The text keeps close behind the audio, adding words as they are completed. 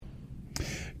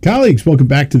Colleagues, welcome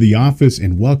back to the office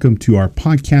and welcome to our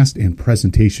podcast and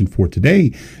presentation for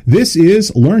today. This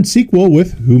is Learn SQL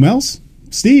with whom else?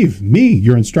 Steve, me,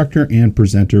 your instructor and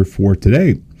presenter for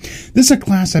today. This is a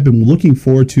class I've been looking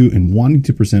forward to and wanting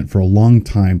to present for a long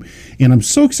time, and I'm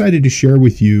so excited to share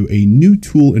with you a new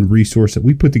tool and resource that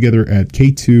we put together at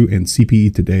K2 and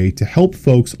CPE today to help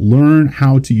folks learn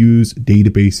how to use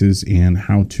databases and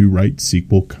how to write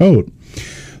SQL code.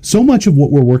 So much of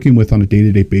what we're working with on a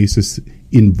day-to-day basis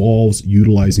involves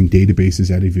utilizing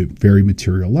databases at a very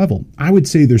material level. I would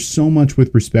say there's so much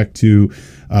with respect to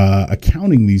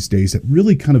accounting these days that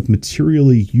really kind of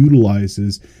materially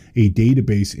utilizes a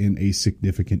database in a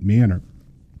significant manner.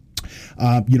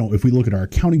 If we look at our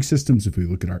accounting systems, if we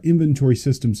look at our inventory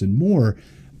systems and more,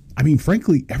 I mean,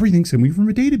 frankly, everything's coming from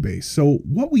a database. So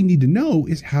what we need to know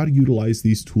is how to utilize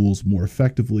these tools more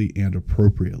effectively and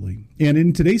appropriately. And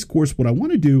in today's course, what I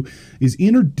want to do is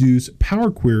introduce Power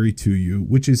Query to you,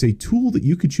 which is a tool that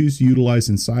you could choose to utilize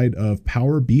inside of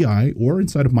Power BI or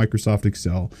inside of Microsoft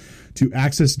Excel to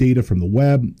access data from the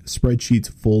web,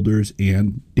 spreadsheets, folders,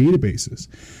 and databases.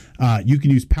 You can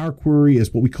use Power Query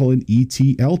as what we call an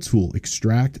ETL tool,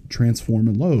 extract, transform,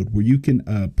 and load, where you can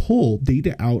pull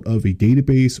data out of a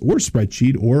database or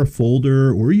spreadsheet or a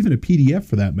folder or even a PDF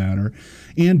for that matter,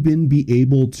 and then be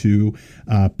able to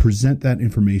present that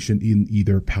information in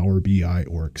either Power BI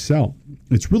or Excel.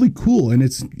 It's really cool, and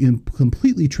it's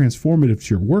completely transformative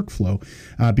to your workflow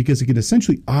because it can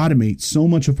essentially automate so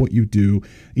much of what you do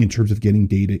in terms of getting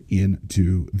data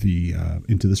into the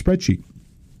spreadsheet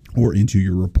or into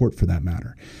your report for that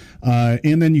matter.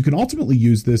 And then you can ultimately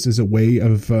use this as a way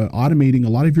of automating a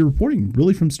lot of your reporting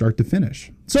really from start to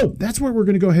finish. So that's what we're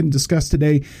going to go ahead and discuss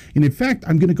today. And in fact,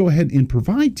 I'm going to go ahead and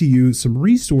provide to you some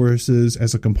resources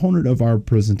as a component of our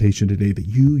presentation today that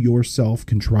you yourself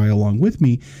can try along with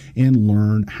me and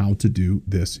learn how to do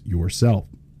this yourself.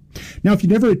 Now, if you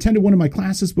never attended one of my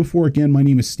classes before, again, my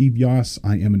name is Steve Yoss.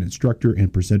 I am an instructor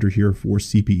and presenter here for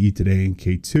CPE Today and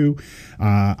K2.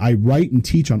 I write and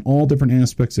teach on all different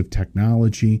aspects of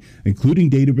technology, including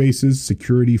databases,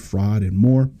 security, fraud, and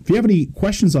more. If you have any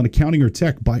questions on accounting or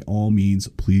tech, by all means,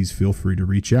 please feel free to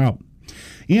reach out.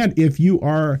 And if you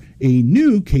are a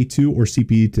new K2 or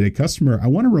CPE Today customer, I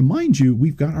want to remind you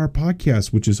we've got our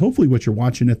podcast, which is hopefully what you're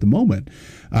watching at the moment.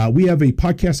 We have a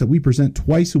podcast that we present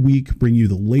twice a week, bring you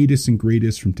the latest and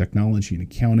greatest from technology and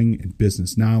accounting and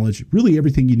business knowledge, really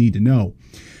everything you need to know.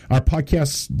 Our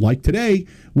podcasts, like today,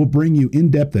 will bring you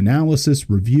in-depth analysis,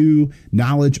 review,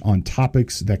 knowledge on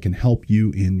topics that can help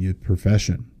you in your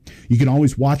profession. You can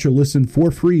always watch or listen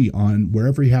for free on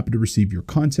wherever you happen to receive your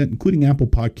content, including Apple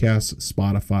Podcasts,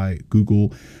 Spotify,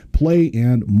 Google Play,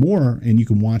 and more. And you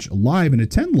can watch live and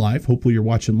attend live. Hopefully you're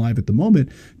watching live at the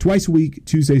moment, twice a week,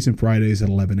 Tuesdays and Fridays at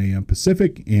 11 a.m.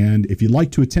 Pacific. And if you'd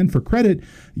like to attend for credit,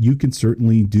 you can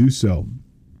certainly do so.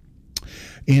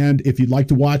 And if you'd like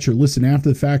to watch or listen after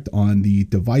the fact on the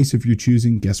device of your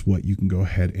choosing, guess what? You can go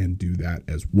ahead and do that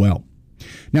as well.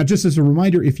 Now, just as a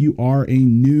reminder, if you are a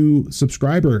new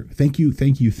subscriber, thank you.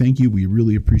 We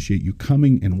really appreciate you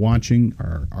coming and watching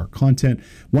our content.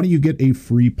 Why don't you get a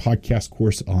free podcast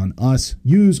course on us?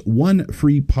 Use one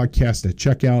free podcast at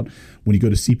checkout. When you go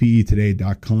to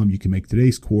cpetoday.com, you can make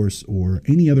today's course or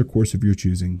any other course of your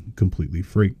choosing completely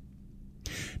free.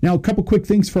 Now, a couple quick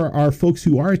things for our folks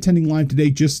who are attending live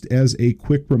today, just as a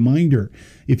quick reminder.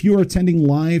 If you are attending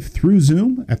live through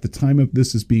Zoom at the time of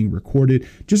this is being recorded,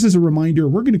 just as a reminder,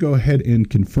 we're going to go ahead and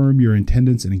confirm your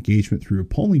attendance and engagement through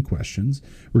polling questions.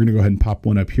 We're going to go ahead and pop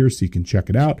one up here so you can check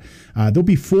it out. There'll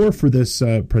be 4 for this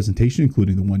presentation,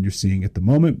 including the one you're seeing at the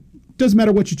moment. Doesn't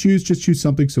matter what you choose, just choose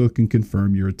something so it can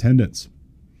confirm your attendance.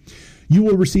 You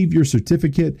will receive your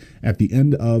certificate at the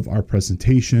end of our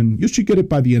presentation. You should get it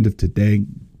by the end of today.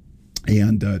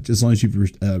 And as long as you've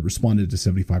responded to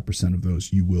 75% of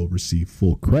those, you will receive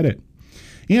full credit.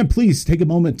 And please take a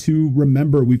moment to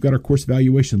remember, we've got our course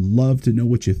evaluation. Love to know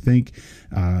what you think.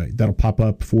 That'll pop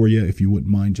up for you if you wouldn't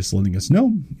mind just letting us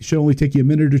know. It should only take you a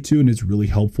minute or two, and it's really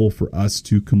helpful for us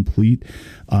to complete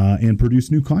and produce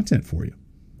new content for you.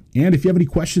 And if you have any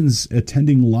questions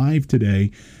attending live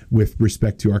today with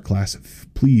respect to our class,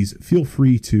 please feel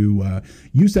free to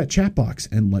use that chat box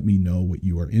and let me know what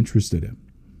you are interested in.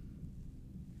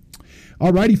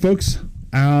 All righty, folks.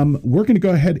 We're going to go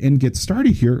ahead and get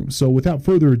started here. So without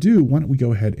further ado, why don't we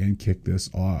go ahead and kick this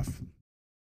off?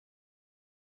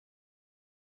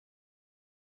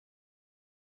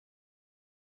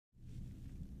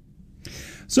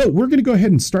 So we're going to go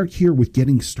ahead and start here with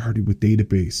getting started with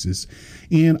databases.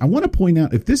 And I want to point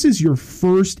out, if this is your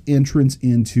first entrance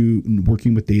into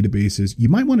working with databases, you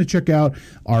might want to check out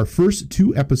our first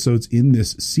 2 episodes in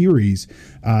this series,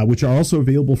 which are also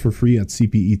available for free at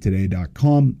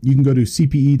cpetoday.com. You can go to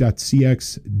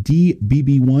cpe.cx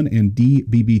DBB1 and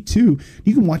DBB2.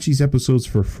 You can watch these episodes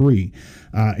for free.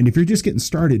 And if you're just getting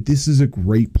started, this is a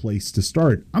great place to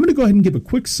start. I'm going to go ahead and give a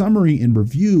quick summary and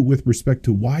review with respect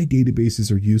to why databases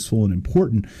are useful and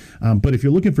important. But if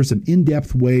you're looking for some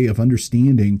in-depth way of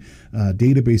understanding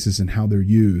databases and how they're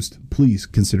used, please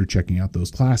consider checking out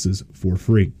those classes for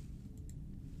free.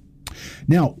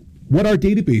 Now, what are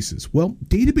databases? Well,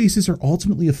 databases are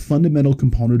ultimately a fundamental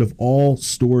component of all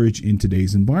storage in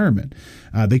today's environment.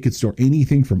 They could store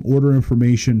anything from order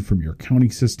information from your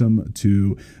accounting system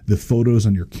to the photos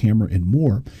on your camera and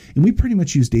more. And we pretty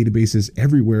much use databases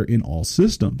everywhere in all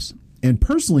systems. And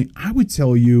personally, I would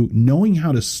tell you, knowing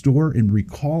how to store and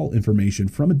recall information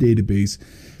from a database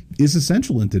is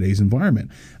essential in today's environment.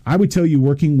 I would tell you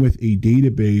working with a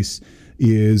database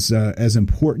is as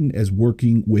important as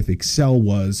working with Excel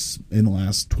was in the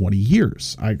last 20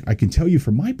 years. I can tell you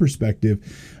from my perspective,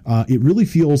 it really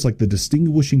feels like the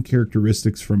distinguishing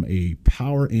characteristics from a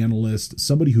power analyst,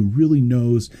 somebody who really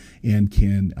knows and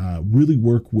can really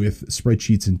work with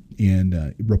spreadsheets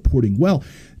and reporting well,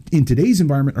 in today's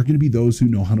environment are going to be those who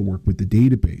know how to work with the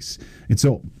database. And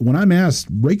so when I'm asked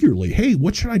regularly, hey,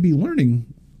 what should I be learning?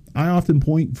 I often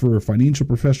point for a financial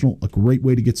professional, a great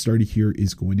way to get started here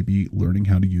is going to be learning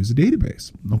how to use a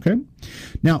database. Okay.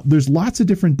 Now, there's lots of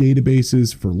different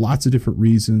databases for lots of different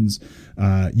reasons.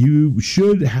 You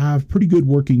should have pretty good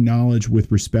working knowledge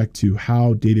with respect to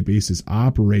how databases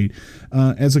operate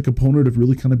as a component of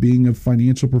really kind of being a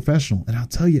financial professional. And I'll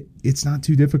tell you, it's not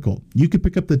too difficult. You could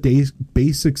pick up the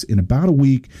basics in about a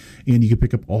week, and you can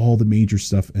pick up all the major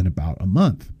stuff in about a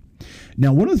month.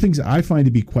 Now, one of the things that I find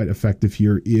to be quite effective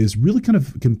here is really kind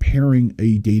of comparing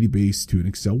a database to an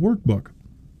Excel workbook.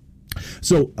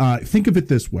 So think of it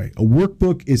this way. A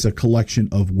workbook is a collection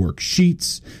of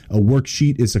worksheets. A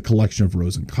worksheet is a collection of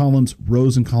rows and columns.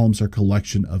 Rows and columns are a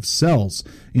collection of cells,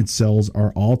 and cells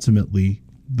are ultimately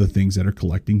the things that are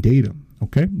collecting data.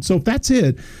 Okay, so if that's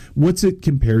it, what's it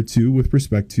compared to with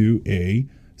respect to a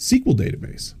SQL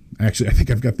database? Actually, I think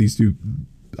I've got these two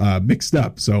mixed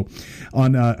up. So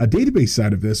on a database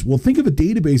side of this, well, think of a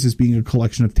database as being a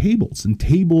collection of tables, and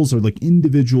tables are like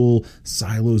individual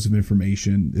silos of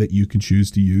information that you can choose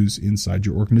to use inside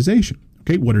your organization.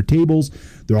 Okay, what are tables?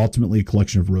 They're ultimately a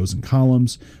collection of rows and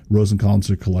columns. Rows and columns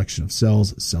are a collection of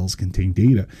cells. Cells contain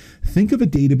data. Think of a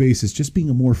database as just being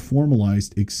a more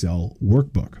formalized Excel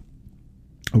workbook.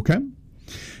 Okay,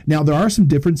 now there are some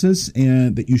differences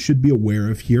and that you should be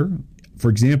aware of here. For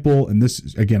example, and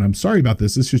this, again, I'm sorry about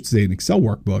this. This should say an Excel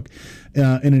workbook.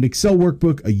 In an Excel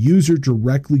workbook, a user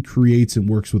directly creates and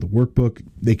works with a workbook.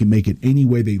 They can make it any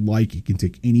way they like. It can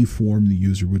take any form the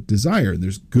user would desire. And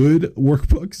there's good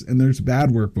workbooks and there's bad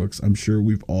workbooks. I'm sure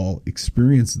we've all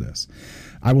experienced this.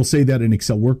 I will say that an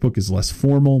Excel workbook is less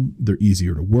formal. They're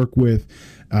easier to work with.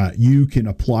 You can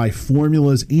apply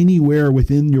formulas anywhere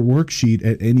within your worksheet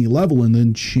at any level and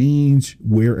then change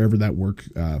wherever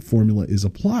that formula is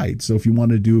applied. So if you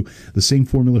want to do the same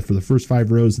formula for the first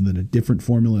 5 rows and then a different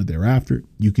formula thereafter,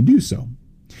 you can do so.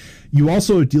 You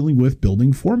also are dealing with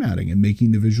building formatting and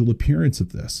making the visual appearance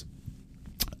of this.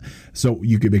 So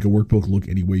you can make a workbook look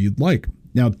any way you'd like.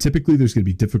 Now, typically there's going to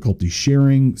be difficulty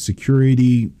sharing,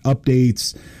 security,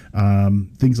 updates,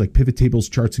 things like pivot tables,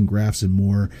 charts, and graphs, and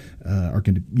more are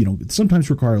going to, sometimes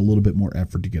require a little bit more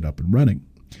effort to get up and running.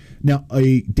 Now,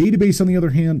 a database, on the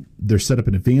other hand, they're set up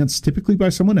in advance, typically by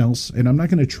someone else, and I'm not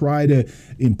going to try to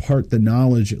impart the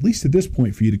knowledge, at least at this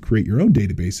point, for you to create your own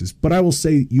databases, but I will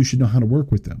say you should know how to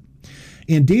work with them.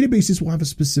 And databases will have a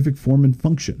specific form and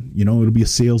function. It'll be a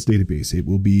sales database. It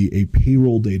will be a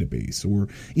payroll database or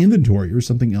inventory or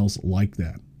something else like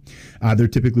that. They're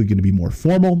typically going to be more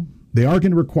formal. They are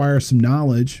going to require some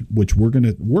knowledge, which we're going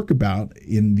to work about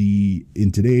in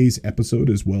today's episode,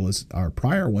 as well as our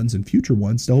prior ones and future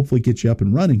ones, to hopefully get you up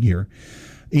and running here.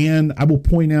 And I will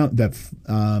point out that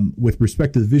with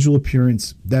respect to the visual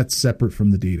appearance, that's separate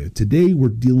from the data. Today, we're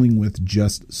dealing with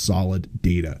just solid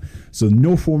data. So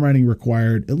no formatting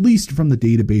required, at least from the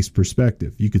database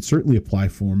perspective. You could certainly apply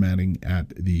formatting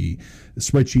at the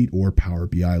spreadsheet or Power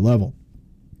BI level.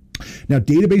 Now,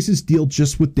 databases deal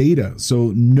just with data,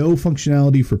 so no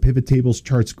functionality for pivot tables,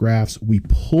 charts, graphs. We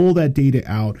pull that data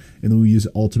out, and then we use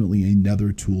ultimately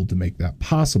another tool to make that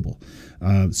possible.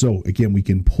 So again, we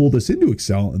can pull this into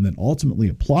Excel and then ultimately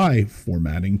apply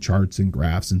formatting, charts, and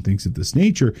graphs and things of this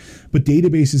nature, but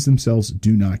databases themselves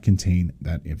do not contain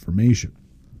that information.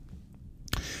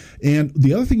 And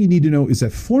the other thing you need to know is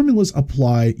that formulas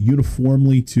apply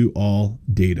uniformly to all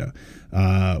data.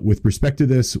 With respect to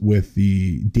this, with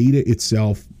the data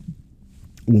itself,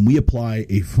 when we apply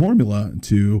a formula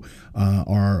to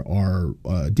our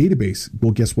database,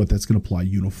 well, guess what? That's going to apply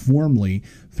uniformly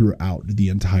throughout the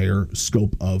entire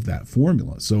scope of that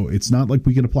formula. So it's not like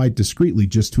we can apply it discretely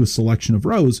just to a selection of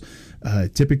rows.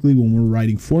 Typically, when we're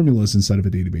writing formulas inside of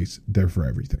a database, they're for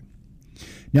everything.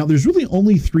 Now, there's really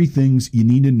only three things you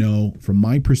need to know from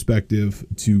my perspective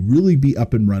to really be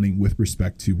up and running with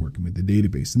respect to working with the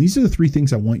database. And these are the three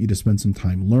things I want you to spend some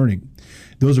time learning.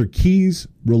 Those are keys,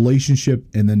 relationship,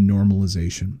 and then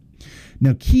normalization.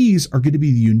 Now, keys are going to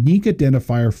be the unique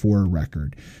identifier for a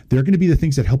record. They're going to be the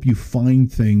things that help you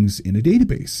find things in a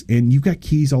database. And you've got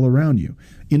keys all around you.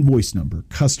 Invoice number,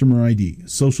 customer ID,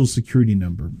 social security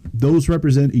number. Those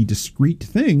represent a discrete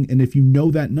thing. And if you know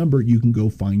that number, you can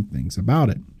go find things about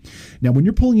it. Now, when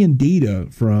you're pulling in data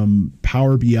from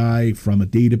Power BI, from a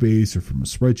database, or from a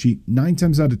spreadsheet, 9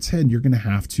 times out of 10, you're going to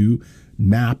have to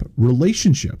map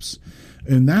relationships.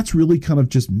 And that's really kind of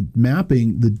just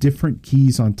mapping the different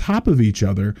keys on top of each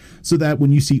other so that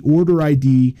when you see order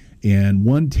ID in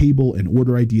one table and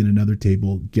order ID in another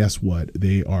table, guess what?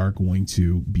 They are going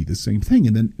to be the same thing.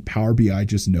 And then Power BI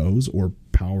just knows, or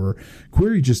Power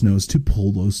Query just knows, to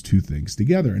pull those two things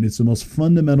together. And it's the most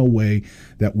fundamental way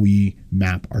that we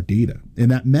map our data. And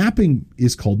that mapping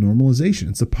is called normalization.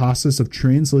 It's a process of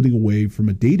translating away from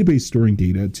a database storing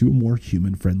data to a more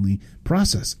human-friendly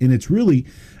process. And it's really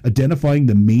identifying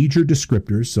the major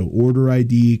descriptors, so order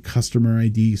ID, customer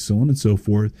ID, so on and so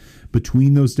forth,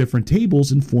 between those different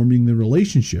tables and forming the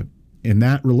relationship. And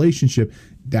that relationship,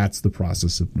 that's the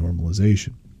process of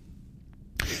normalization.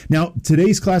 Now,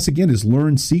 today's class, again, is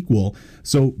Learn SQL.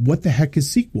 So what the heck is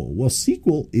SQL? Well,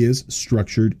 SQL is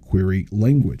structured query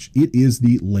language. It is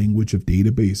the language of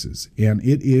databases, and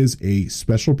it is a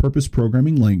special purpose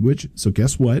programming language. So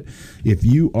guess what? If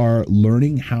you are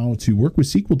learning how to work with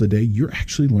SQL today, you're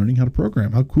actually learning how to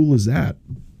program. How cool is that?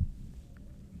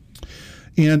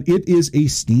 And it is a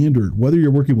standard, whether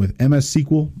you're working with MS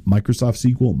SQL, Microsoft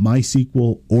SQL,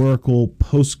 MySQL, Oracle,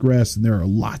 Postgres, and there are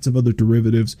lots of other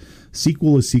derivatives.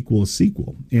 SQL is SQL is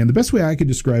SQL. And the best way I could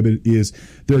describe it is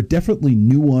there are definitely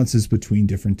nuances between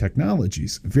different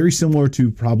technologies, very similar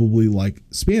to probably like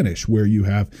Spanish, where you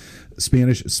have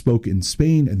Spanish spoke in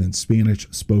Spain and then Spanish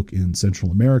spoke in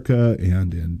Central America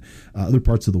and in other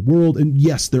parts of the world. And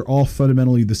yes, they're all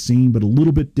fundamentally the same, but a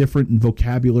little bit different in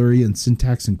vocabulary and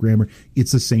syntax and grammar.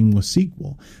 It's the same with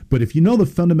SQL. But if you know the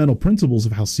fundamental principles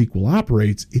of how SQL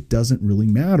operates, it doesn't really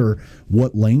matter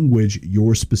what language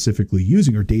you're specifically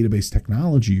using or database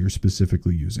technology you're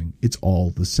specifically using. It's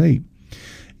all the same.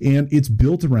 And it's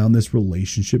built around this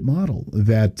relationship model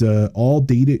that all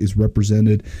data is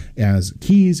represented as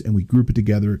keys, and we group it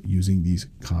together using these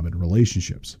common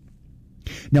relationships.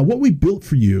 Now, what we built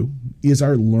for you is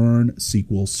our Learn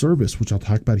SQL service, which I'll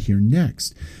talk about here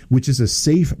next, which is a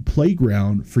safe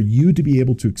playground for you to be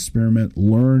able to experiment,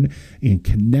 learn, and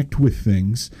connect with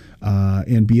things,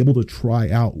 and be able to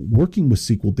try out working with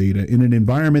SQL data in an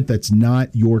environment that's not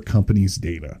your company's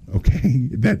data, okay?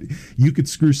 That you could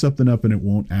screw something up and it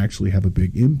won't actually have a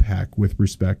big impact with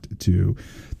respect to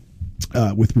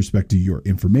your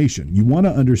information. You want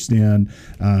to understand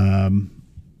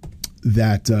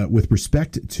that with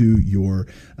respect to your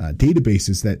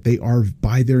databases, that they are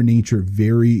by their nature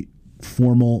very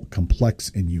formal,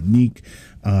 complex, and unique,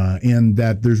 and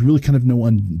that there's really kind of no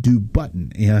undo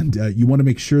button. And you want to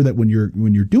make sure that when you're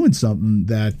doing something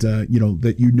that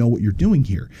that you know what you're doing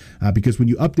here, because when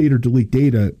you update or delete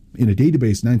data in a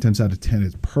database, 9 times out of 10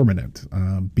 it's permanent,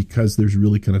 because there's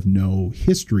really kind of no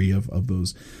history of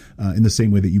those in the same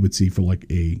way that you would see for like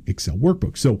a Excel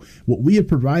workbook. So what we have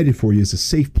provided for you is a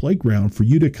safe playground for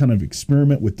you to kind of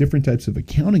experiment with different types of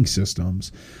accounting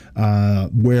systems,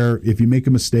 where if you make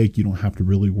a mistake, you don't have to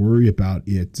really worry about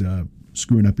it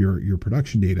screwing up your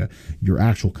production data, your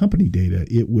actual company data.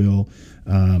 It will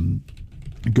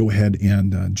go ahead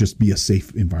and just be a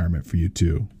safe environment for you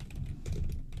too.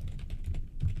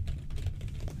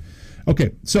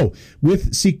 Okay, so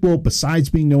with SQL,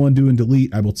 besides being no undo and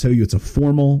delete, I will tell you it's a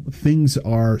formal. Things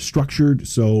are structured,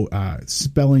 so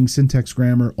spelling, syntax,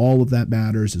 grammar, all of that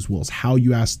matters, as well as how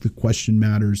you ask the question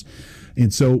matters.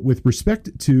 And so with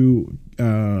respect to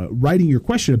writing your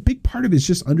question, a big part of it is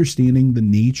just understanding the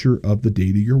nature of the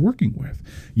data you're working with.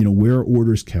 You know, where are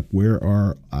orders kept, where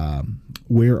are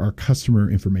customer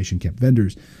information kept,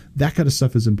 vendors, that kind of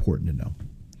stuff is important to know.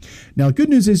 Now, the good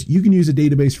news is you can use a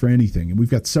database for anything, and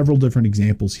we've got several different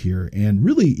examples here, and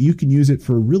really you can use it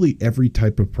for really every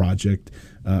type of project,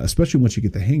 especially once you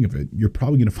get the hang of it. You're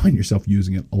probably going to find yourself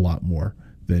using it a lot more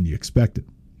than you expected.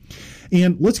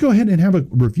 And let's go ahead and have a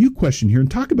review question here and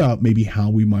talk about maybe how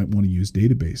we might want to use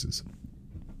databases.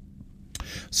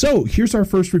 So here's our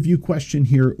first review question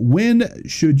here. When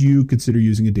should you consider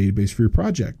using a database for your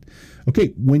project?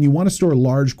 Okay, when you want to store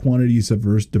large quantities of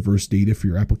diverse data for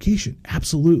your application.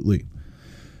 Absolutely.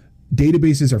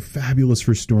 Databases are fabulous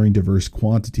for storing diverse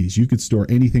quantities. You could store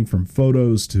anything from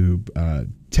photos to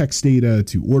text data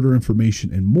to order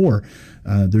information and more.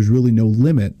 There's really no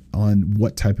limit on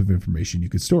what type of information you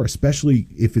could store, especially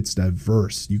if it's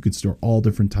diverse. You could store all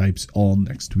different types all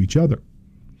next to each other.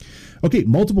 Okay,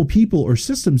 multiple people or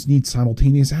systems need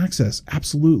simultaneous access.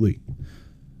 Absolutely.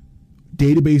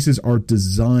 Databases are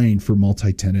designed for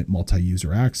multi-tenant,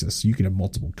 multi-user access. So you can have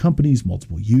multiple companies,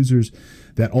 multiple users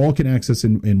that all can access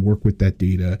and work with that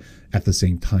data at the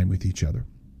same time with each other.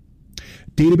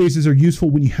 Databases are useful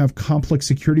when you have complex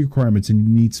security requirements and you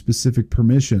need specific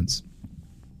permissions.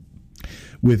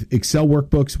 With Excel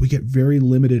workbooks, we get very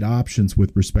limited options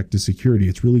with respect to security.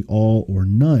 It's really all or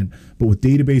none. But with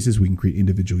databases, we can create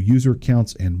individual user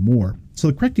accounts and more. So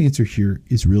the correct answer here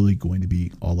is really going to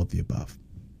be all of the above.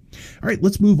 All right,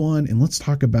 let's move on and let's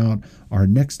talk about our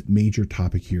next major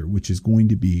topic here, which is going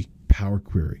to be Power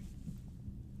Query.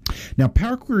 Now,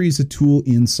 Power Query is a tool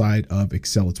inside of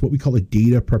Excel. It's what we call a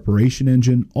data preparation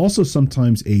engine, also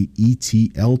sometimes a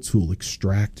ETL tool,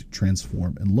 extract,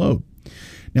 transform, and load.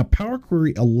 Now, Power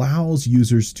Query allows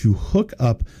users to hook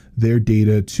up their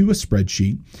data to a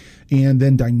spreadsheet and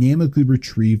then dynamically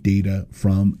retrieve data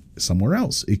from somewhere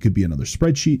else. It could be another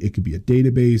spreadsheet, it could be a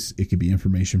database, it could be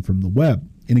information from the web.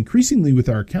 And increasingly with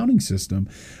our accounting system,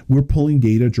 we're pulling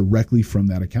data directly from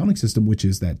that accounting system, which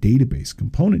is that database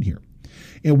component here.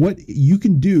 And what you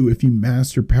can do if you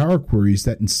master Power Query is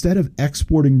that instead of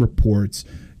exporting reports,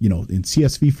 in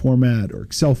CSV format or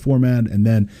Excel format,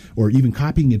 or even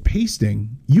copying and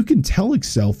pasting, you can tell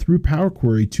Excel through Power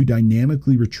Query to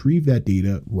dynamically retrieve that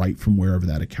data right from wherever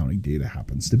that accounting data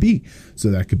happens to be. So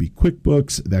that could be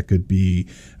QuickBooks, that could be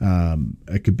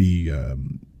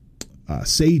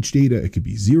Sage data, it could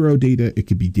be Xero data, it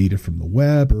could be data from the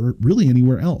web, or really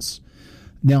anywhere else.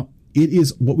 Now, it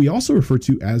is what we also refer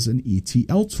to as an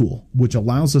ETL tool, which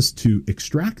allows us to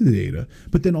extract the data,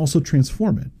 but then also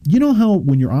transform it. You know how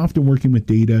when you're often working with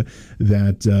data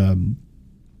that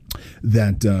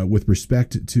with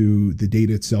respect to the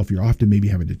data itself, you're often maybe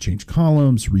having to change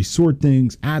columns, resort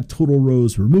things, add total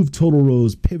rows, remove total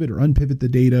rows, pivot or unpivot the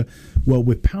data. Well,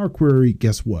 with Power Query,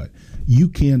 guess what? You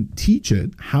can teach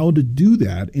it how to do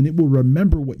that, and it will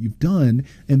remember what you've done,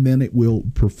 and then it will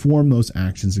perform those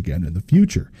actions again in the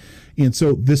future. And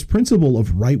so this principle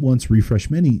of write once, refresh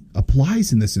many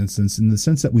applies in this instance, in the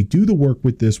sense that we do the work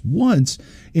with this once,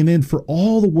 and then for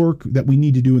all the work that we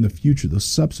need to do in the future, those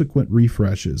subsequent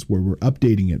refreshes where we're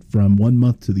updating it from one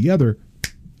month to the other,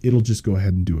 it'll just go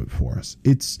ahead and do it for us.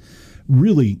 It's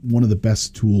really one of the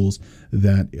best tools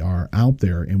that are out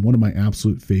there and one of my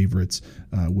absolute favorites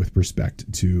with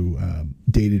respect to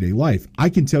day-to-day life. I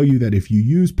can tell you that if you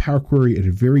use Power Query at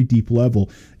a very deep level,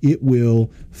 it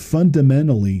will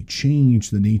fundamentally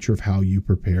change the nature of how you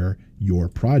prepare your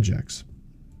projects.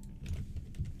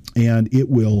 And it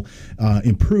will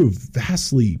improve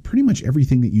vastly pretty much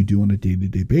everything that you do on a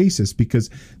day-to-day basis, because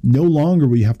no longer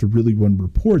will you have to really run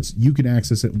reports. You can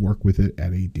access it and work with it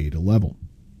at a data level.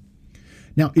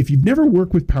 Now, if you've never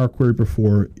worked with Power Query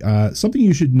before, something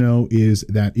you should know is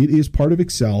that it is part of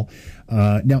Excel.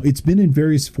 Now, it's been in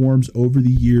various forms over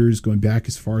the years, going back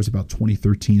as far as about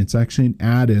 2013. It's actually an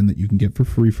add-in that you can get for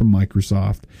free from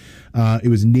Microsoft. It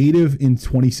was native in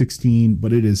 2016,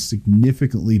 but it has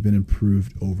significantly been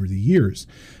improved over the years.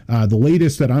 The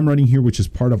latest that I'm running here, which is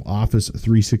part of Office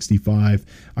 365,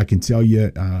 I can tell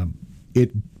you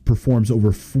it performs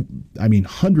over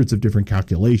hundreds of different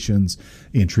calculations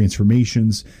and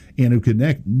transformations, and it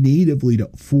connect natively to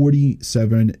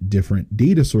 47 different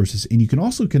data sources. And you can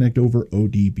also connect over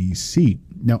ODBC.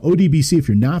 Now, ODBC, if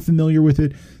you're not familiar with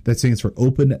it, that stands for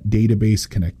Open Database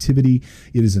Connectivity.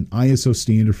 It is an ISO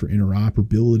standard for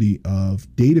interoperability of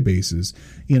databases,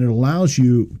 and it allows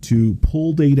you to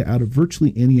pull data out of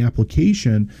virtually any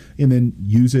application and then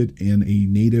use it in a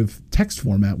native text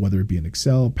format, whether it be in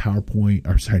Excel,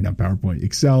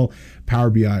 Excel, Power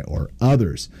BI, or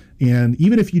others. And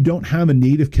even if you don't have a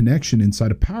native connection inside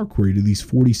of Power Query to these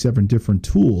 47 different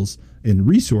tools and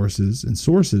resources and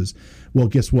sources, well,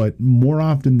 guess what? More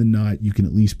often than not, you can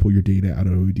at least pull your data out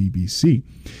of ODBC.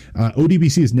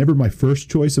 ODBC is never my first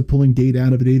choice of pulling data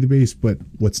out of a database, but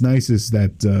what's nice is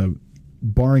that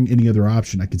barring any other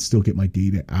option, I can still get my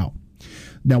data out.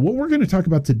 Now, what we're going to talk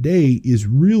about today is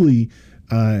really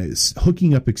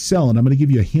hooking up Excel, and I'm going to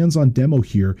give you a hands-on demo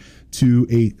here to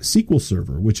a SQL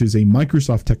Server, which is a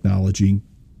Microsoft technology.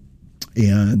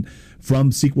 And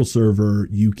from SQL Server,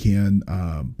 you can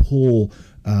pull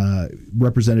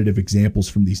representative examples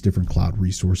from these different cloud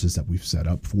resources that we've set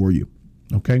up for you.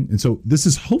 Okay. And so this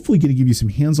is hopefully going to give you some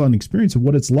hands-on experience of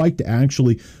what it's like to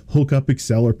actually hook up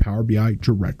Excel or Power BI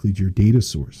directly to your data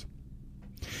source.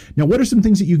 Now, what are some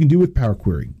things that you can do with Power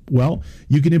Query? Well,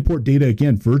 you can import data,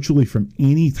 again, virtually from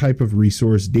any type of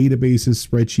resource, databases,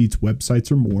 spreadsheets,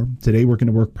 websites, or more. Today, we're going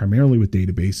to work primarily with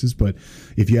databases, but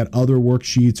if you had other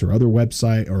worksheets or other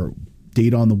website or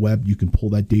data on the web, you can pull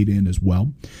that data in as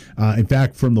well. In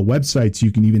fact, from the websites,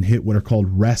 you can even hit what are called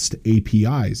REST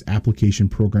APIs, application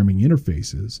programming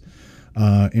interfaces.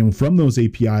 And from those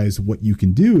APIs, what you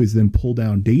can do is then pull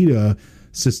down data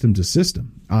system to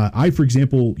system. I, for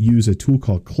example, use a tool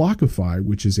called Clockify,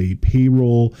 which is a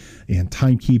payroll and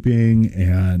timekeeping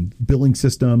and billing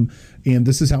system. And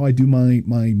this is how I do my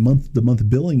month-to-month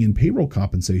billing and payroll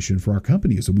compensation for our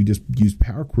company. So we just use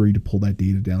Power Query to pull that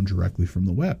data down directly from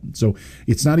the web. So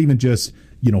it's not even just,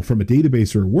 from a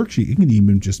database or a worksheet. It can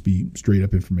even just be straight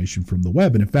up information from the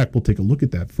web. And in fact, we'll take a look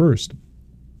at that first.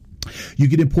 You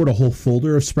can import a whole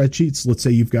folder of spreadsheets. Let's say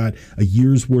you've got a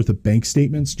year's worth of bank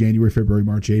statements, January, February,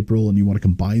 March, April, and you want to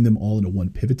combine them all into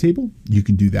one pivot table. You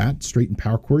can do that straight in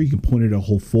Power Query. You can point it at a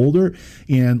whole folder.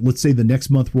 And let's say the next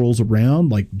month rolls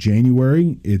around, like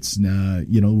January, it's,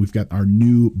 we've got our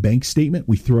new bank statement.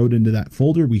 We throw it into that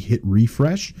folder. We hit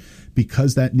refresh.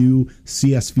 Because that new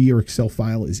CSV or Excel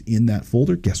file is in that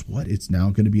folder, guess what? It's now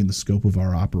going to be in the scope of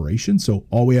our operation. So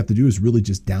all we have to do is really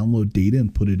just download data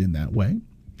and put it in that way.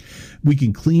 We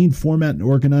can clean, format, and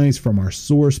organize from our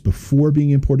source before being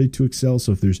imported to Excel.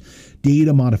 So if there's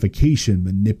data modification,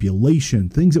 manipulation,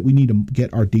 things that we need to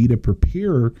get our data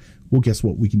prepared, well, guess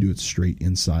what? We can do it straight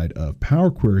inside of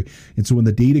Power Query. And so when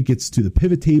the data gets to the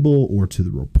pivot table or to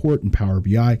the report in Power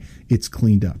BI, it's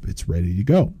cleaned up. It's ready to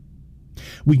go.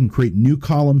 We can create new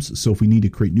columns. So if we need to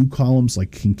create new columns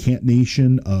like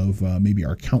concatenation of maybe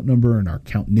our account number and our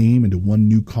account name into one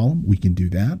new column, we can do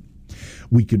that.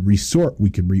 We can resort, we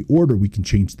can reorder, we can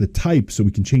change the type. So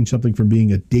we can change something from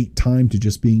being a date time to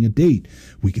just being a date.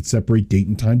 We could separate date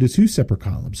and time to two separate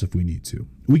columns if we need to.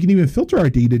 We can even filter our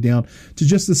data down to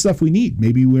just the stuff we need.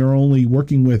 Maybe we're only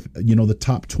working with, the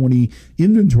top 20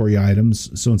 inventory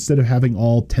items. So instead of having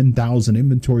all 10,000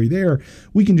 inventory there,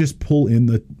 we can just pull in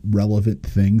the relevant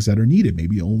things that are needed,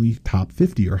 maybe only top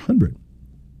 50 or 100.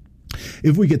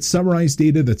 If we get summarized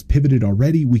data that's pivoted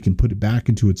already, we can put it back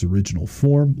into its original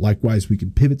form. Likewise, we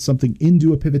can pivot something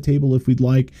into a pivot table if we'd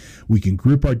like. We can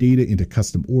group our data into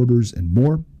custom orders and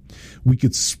more. We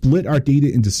could split our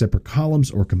data into separate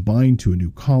columns or combine to a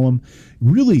new column.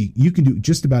 Really, you can do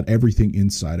just about everything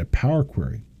inside of Power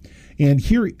Query. And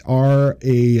here are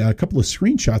a couple of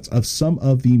screenshots of some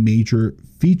of the major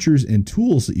features and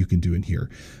tools that you can do in here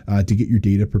to get your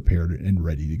data prepared and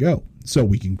ready to go. So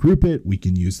we can group it. We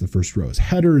can use the first row as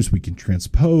headers. We can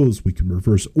transpose. We can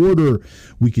reverse order.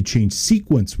 We can change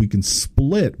sequence. We can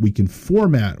split. We can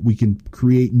format. We can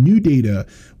create new data,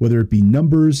 whether it be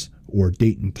numbers or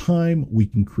date and time. We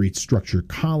can create structured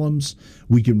columns.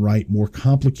 We can write more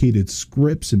complicated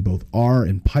scripts in both R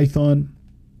and Python.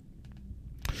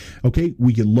 Okay,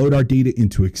 we can load our data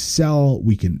into Excel.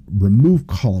 We can remove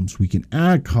columns. We can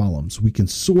add columns. We can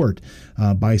sort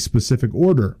by specific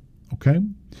order. Okay,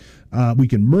 we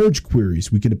can merge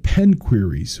queries. We can append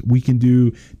queries. We can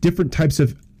do different types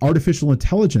of artificial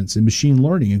intelligence and machine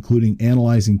learning, including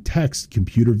analyzing text,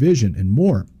 computer vision, and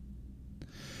more.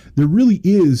 There really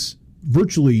is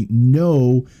virtually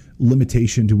no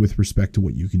limitation with respect to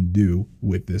what you can do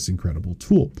with this incredible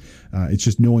tool. It's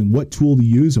just knowing what tool to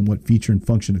use and what feature and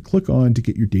function to click on to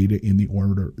get your data in the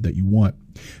order that you want.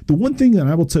 The one thing that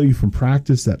I will tell you from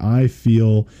practice that I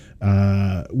feel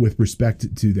with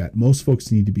respect to that most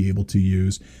folks need to be able to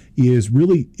use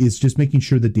is just making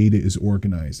sure the data is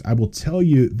organized. I will tell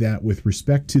you that with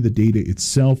respect to the data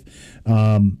itself,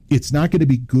 it's not going to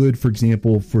be good, for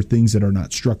example, for things that are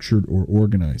not structured or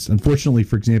organized. Unfortunately,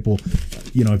 for example,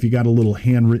 if you got a little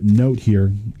handwritten note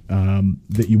here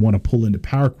that you want to pull into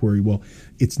Power Query, well,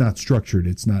 it's not structured.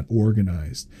 It's not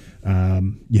organized.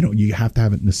 You have to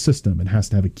have it in the system. It has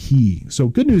to have a key. So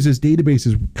good news is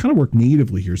databases kind of work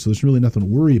natively here. So there's really nothing to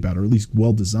worry about, or at least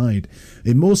well designed.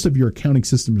 And most of your accounting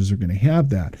systems are going to have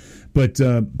that. But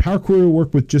Power Query will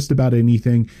work with just about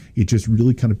anything. It just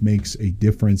really kind of makes a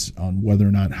difference on whether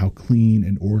or not how clean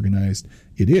and organized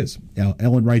it is. Now,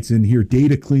 Ellen writes in here,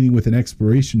 data cleaning with an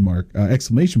exclamation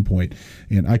point.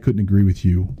 And I couldn't agree with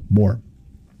you more.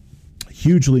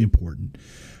 Hugely important.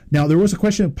 Now, there was a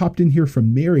question that popped in here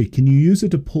from Mary. Can you use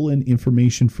it to pull in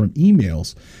information from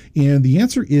emails? And the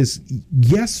answer is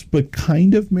yes, but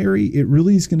kind of, Mary. It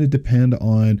really is going to depend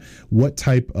on what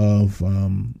type of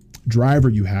driver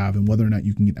you have and whether or not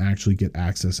you can actually get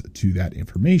access to that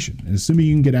information. And assuming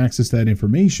you can get access to that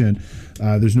information,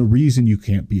 there's no reason you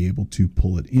can't be able to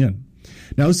pull it in.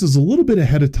 Now, this is a little bit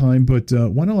ahead of time, but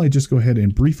why don't I just go ahead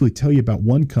and briefly tell you about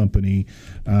one company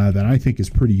that I think is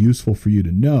pretty useful for you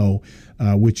to know,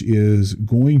 which is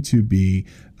going to be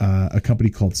a company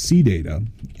called CData.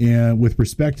 And with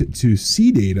respect to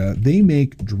CData, they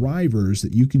make drivers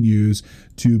that you can use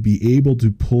to be able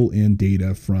to pull in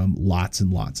data from lots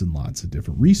and lots and lots of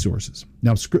different resources.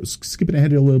 Now, skipping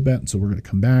ahead a little bit, so we're going to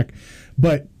come back.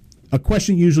 But a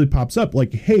question usually pops up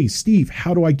like, hey, Steve,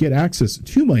 how do I get access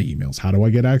to my emails? How do I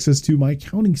get access to my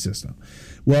accounting system?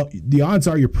 Well, the odds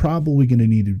are you're probably going to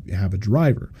need to have a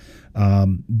driver.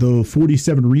 The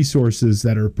 47 resources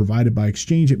that are provided by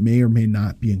Exchange, it may or may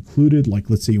not be included. Like,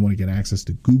 let's say you want to get access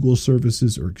to Google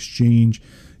services or Exchange,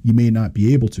 you may not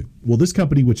be able to. Well, this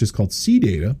company, which is called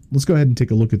CData, let's go ahead and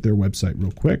take a look at their website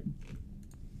real quick.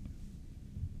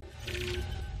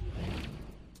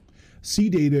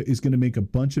 CData is going to make a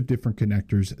bunch of different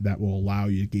connectors that will allow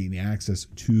you to gain access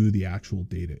to the actual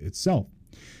data itself.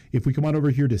 If we come on over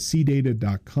here to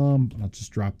cdata.com, I'll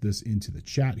just drop this into the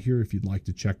chat here if you'd like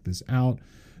to check this out.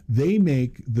 They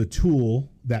make the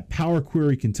tool that Power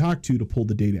Query can talk to pull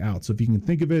the data out. So if you can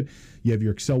think of it, you have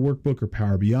your Excel workbook or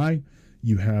Power BI.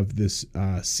 You have this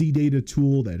CData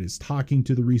tool that is talking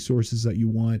to the resources that you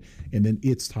want, and then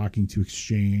it's talking to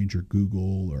Exchange or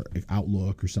Google or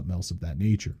Outlook or something else of that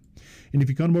nature. And if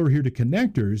you come over here to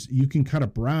connectors, you can kind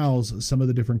of browse some of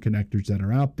the different connectors that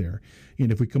are out there.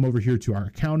 And if we come over here to our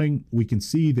accounting, we can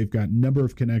see they've got a number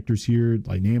of connectors here: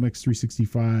 Dynamics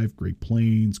 365, Great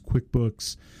Plains,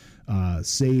 QuickBooks,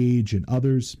 Sage, and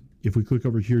others. If we click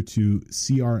over here to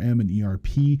CRM and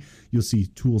ERP, you'll see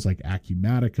tools like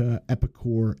Acumatica,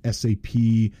 Epicor,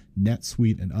 SAP,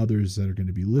 NetSuite, and others that are going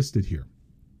to be listed here.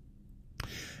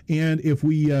 And if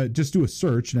we just do a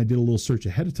search, and I did a little search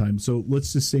ahead of time. So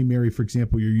let's just say, Mary, for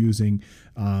example, you're using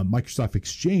Microsoft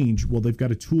Exchange. Well, they've got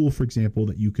a tool, for example,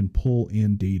 that you can pull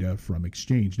in data from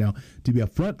Exchange. Now, to be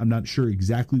upfront, I'm not sure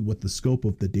exactly what the scope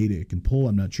of the data it can pull.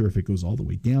 I'm not sure if it goes all the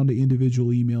way down to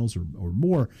individual emails or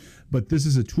more, but this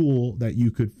is a tool that you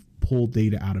could pull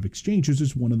data out of Exchange, which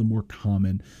is one of the more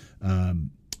common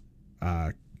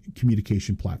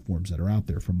communication platforms that are out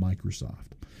there from Microsoft.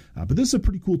 But this is a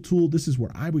pretty cool tool. This is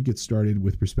where I would get started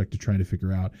with respect to trying to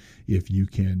figure out if you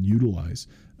can utilize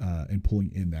and pulling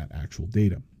in that actual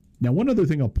data. Now, one other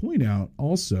thing I'll point out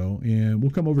also, and we'll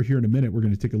come over here in a minute, we're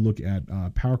going to take a look at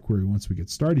Power Query once we get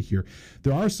started here.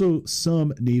 There are also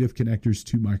some native connectors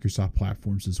to Microsoft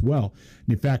platforms as well.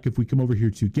 And in fact, if we come over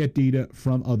here to get data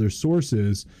from other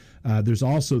sources, there's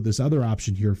also this other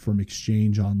option here from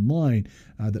Exchange Online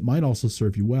that might also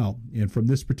serve you well. And from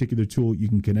this particular tool, you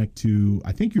can connect to,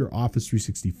 I think, your Office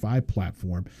 365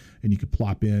 platform, and you could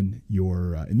plop in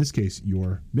your, in this case,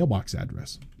 your mailbox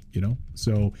address.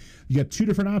 So you got two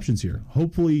different options here.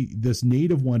 Hopefully this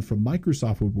native one from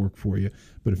Microsoft would work for you,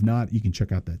 but if not, you can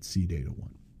check out that CData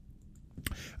one.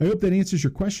 I hope that answers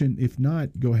your question. If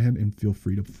not, go ahead and feel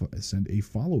free to send a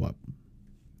follow-up.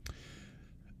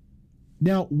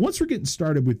 Now, once we're getting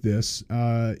started with this,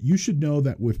 you should know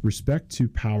that with respect to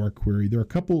Power Query, there are a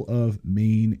couple of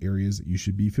main areas that you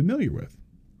should be familiar with.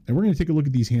 And we're going to take a look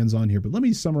at these hands-on here, but let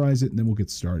me summarize it and then we'll get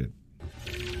started.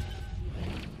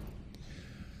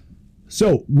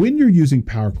 So when you're using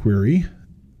Power Query,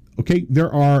 okay,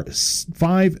 there are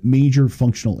 5 major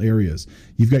functional areas.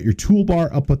 You've got your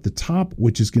toolbar up at the top,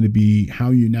 which is going to be how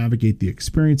you navigate the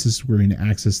experiences. We're going to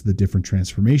access the different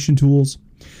transformation tools.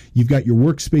 You've got your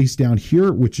workspace down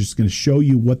here, which is going to show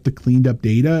you what the cleaned up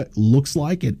data looks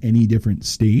like at any different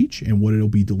stage and what it'll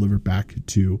be delivered back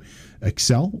to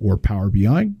Excel or Power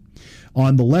BI.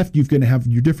 On the left, you're going to have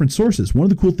your different sources. One of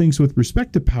the cool things with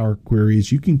respect to Power Query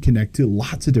is you can connect to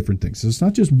lots of different things. So it's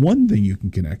not just one thing you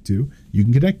can connect to. You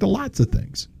can connect to lots of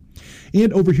things.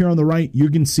 And over here on the right,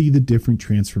 you can see the different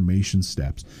transformation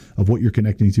steps of what you're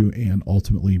connecting to and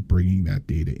ultimately bringing that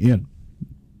data in.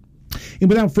 And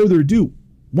without further ado,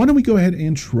 why don't we go ahead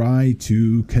and try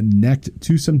to connect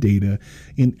to some data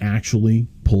and actually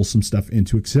pull some stuff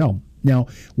into Excel. Now,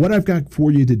 what I've got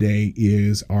for you today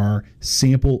is our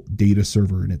sample data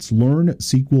server, and it's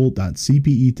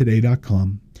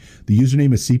learnsql.cpetoday.com. The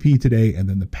username is CPE Today, and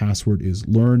then the password is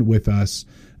learn with us,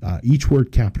 each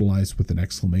word capitalized with an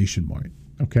exclamation mark.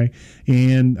 Okay.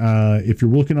 And if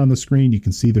you're looking on the screen, you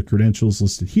can see the credentials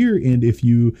listed here. And if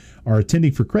you are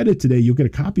attending for credit today, you'll get a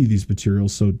copy of these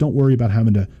materials. So don't worry about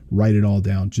having to write it all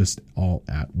down just all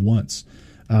at once.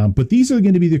 But these are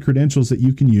going to be the credentials that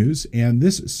you can use. And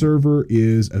this server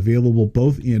is available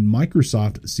both in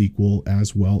Microsoft SQL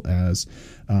as well as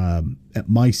at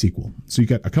MySQL. So you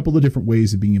got a couple of different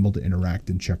ways of being able to interact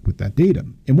and check with that data.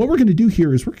 And what we're going to do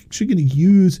here is we're actually going to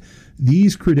use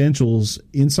these credentials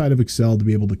inside of Excel to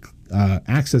be able to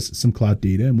access some cloud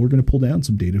data. And we're going to pull down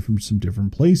some data from some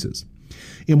different places.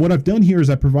 And what I've done here is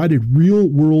I provided real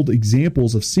world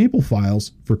examples of sample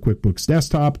files for QuickBooks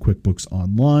Desktop, QuickBooks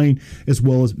Online, as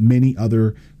well as many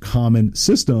other common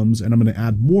systems. And I'm going to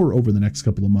add more over the next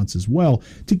couple of months as well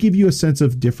to give you a sense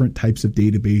of different types of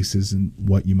databases and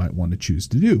what you might want to choose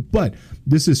to do. But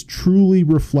this is truly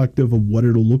reflective of what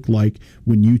it'll look like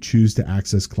when you choose to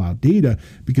access cloud data,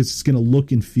 because it's going to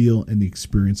look and feel and the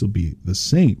experience will be the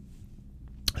same.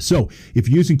 So if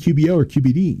you're using QBO or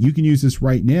QBD, you can use this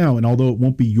right now. And although it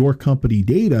won't be your company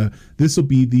data, this will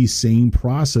be the same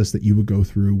process that you would go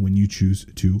through when you choose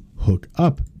to hook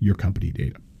up your company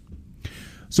data.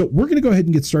 So we're going to go ahead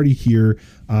and get started here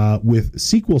with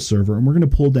SQL Server, and we're going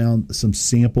to pull down some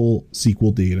sample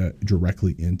SQL data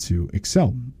directly into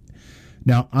Excel.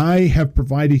 Now, I have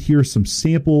provided here some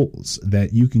samples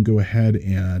that you can go ahead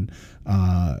and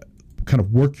kind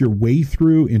of work your way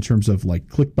through in terms of like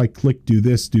click by click, do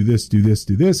this, do this, do this,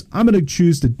 do this. I'm going to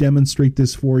choose to demonstrate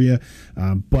this for you.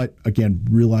 But again,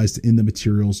 realize in the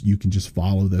materials, you can just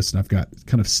follow this. And I've got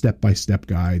kind of step-by-step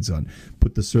guides on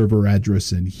put the server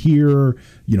address in here,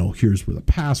 here's where the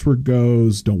password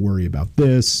goes. Don't worry about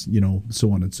this,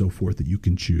 so on and so forth that you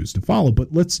can choose to follow.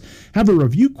 But let's have a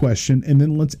review question and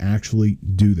then let's actually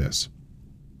do this.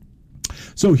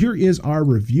 So here is our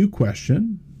review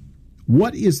question.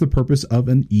 What is the purpose of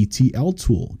an ETL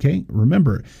tool? Okay,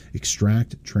 remember,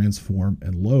 extract, transform,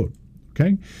 and load.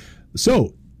 Okay,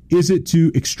 so is it to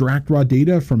extract raw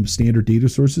data from standard data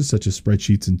sources such as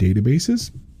spreadsheets and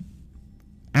databases?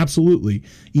 Absolutely.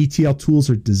 ETL tools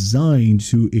are designed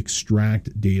to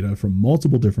extract data from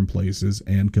multiple different places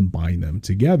and combine them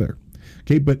together.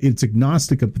 Okay, but it's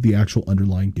agnostic of the actual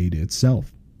underlying data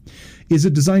itself. Is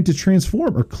it designed to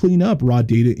transform or clean up raw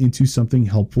data into something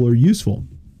helpful or useful?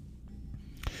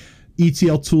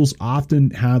 ETL tools often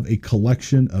have a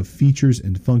collection of features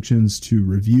and functions to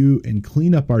review and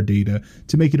clean up our data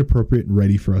to make it appropriate and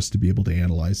ready for us to be able to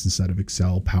analyze inside of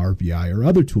Excel, Power BI, or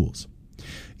other tools.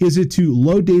 Is it to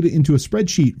load data into a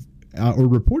spreadsheet or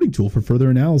reporting tool for further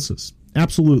analysis?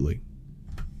 Absolutely.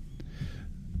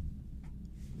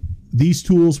 These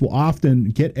tools will often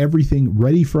get everything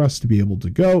ready for us to be able to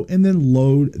go and then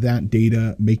load that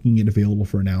data, making it available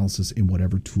for analysis in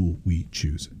whatever tool we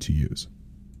choose to use.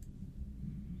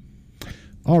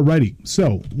 Alrighty,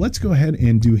 so let's go ahead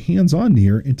and do hands-on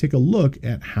here and take a look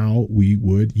at how we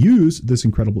would use this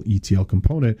incredible ETL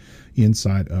component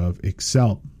inside of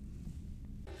Excel.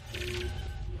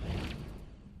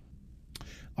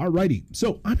 Alrighty,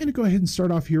 so I'm going to go ahead and start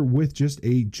off here with just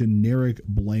a generic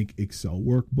blank Excel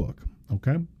workbook,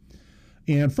 okay?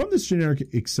 And from this generic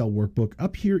Excel workbook,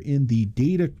 up here in the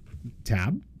Data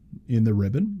tab, in the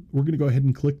ribbon, we're going to go ahead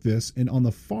and click this. And on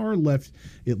the far left,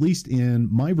 at least in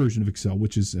my version of Excel,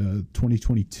 which is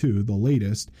 2022, the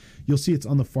latest, you'll see it's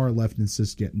on the far left and it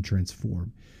says Get and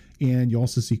Transform. And you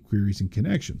also see Queries and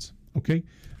Connections. Okay,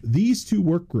 these two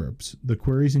work groups, the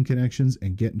Queries and Connections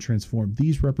and Get and Transform,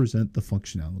 these represent the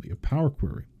functionality of Power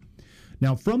Query.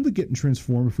 Now, from the Get and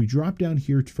Transform, if we drop down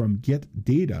here from Get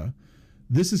Data,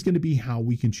 this is going to be how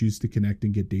we can choose to connect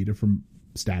and get data from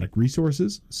static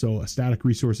resources. So a static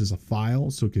resource is a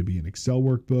file. So it could be an Excel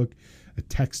workbook, a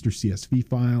text or CSV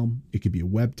file. It could be a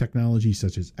web technology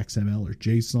such as XML or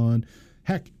JSON,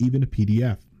 heck, even a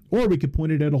PDF. Or we could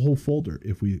point it at a whole folder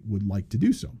if we would like to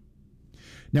do so.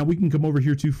 Now we can come over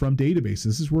here to From Database.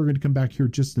 This is where we're going to come back here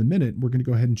just in a minute. We're going to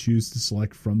go ahead and choose to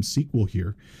select From SQL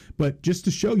here. But just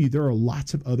to show you, there are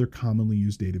lots of other commonly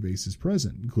used databases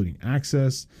present, including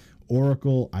Access,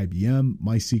 Oracle, IBM,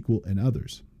 MySQL, and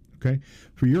others. Okay.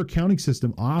 For your accounting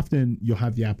system, often you'll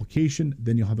have the application,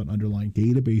 then you'll have an underlying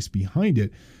database behind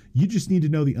it. You just need to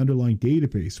know the underlying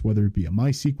database, whether it be a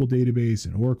MySQL database,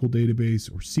 an Oracle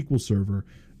database, or SQL Server,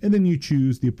 and then you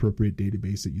choose the appropriate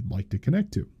database that you'd like to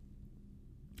connect to.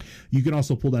 You can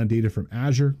also pull down data from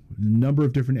Azure, a number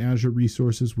of different Azure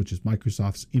resources, which is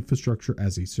Microsoft's infrastructure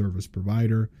as a service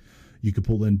provider. You can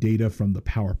pull in data from the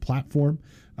Power Platform.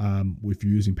 If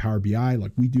you're using Power BI,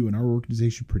 like we do in our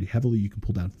organization pretty heavily, you can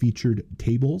pull down featured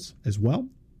tables as well.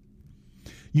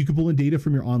 You can pull in data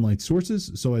from your online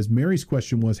sources. So as Mary's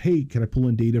question was, hey, can I pull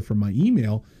in data from my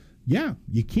email? Yeah,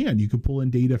 you can. You can pull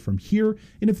in data from here.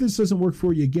 And if this doesn't work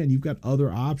for you, again, you've got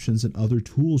other options and other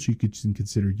tools you could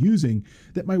consider using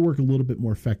that might work a little bit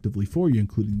more effectively for you,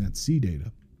 including that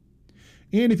CData.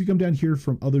 And if you come down here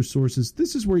from other sources,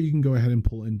 this is where you can go ahead and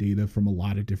pull in data from a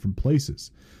lot of different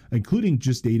places, including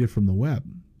just data from the web.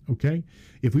 Okay.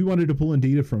 If we wanted to pull in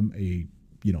data from a,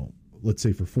 let's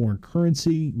say for foreign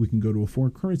currency, we can go to a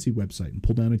foreign currency website and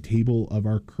pull down a table of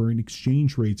our current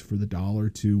exchange rates for the dollar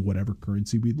to whatever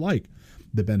currency we'd like.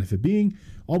 The benefit being,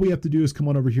 all we have to do is come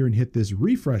on over here and hit this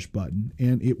refresh button,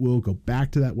 and it will go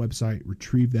back to that website,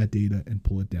 retrieve that data, and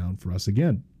pull it down for us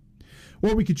again.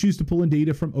 Or we could choose to pull in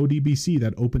data from ODBC,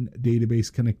 that open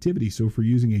database connectivity. So if we're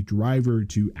using a driver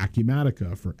to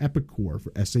Acumatica, for Epicor,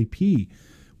 for SAP,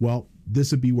 well,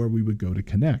 this would be where we would go to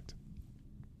connect.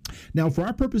 Now, for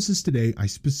our purposes today, I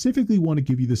specifically want to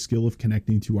give you the skill of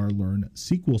connecting to our Learn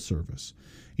SQL service.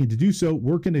 And to do so,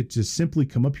 we're going to just simply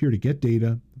come up here to get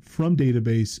data from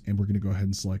database, and we're going to go ahead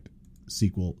and select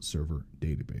SQL Server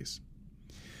Database.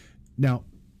 Now,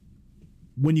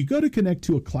 when you go to connect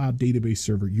to a cloud database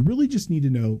server, you really just need to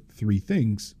know three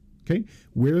things, okay?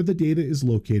 Where the data is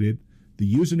located,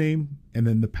 the username, and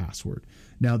then the password.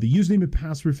 Now, the username and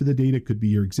password for the data could be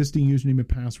your existing username and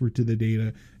password to the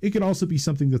data. It could also be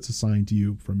something that's assigned to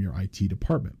you from your IT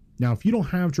department. Now, if you don't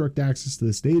have direct access to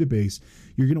this database,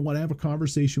 you're going to want to have a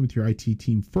conversation with your IT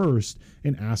team first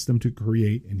and ask them to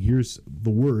create, and here's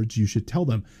the words you should tell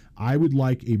them: I would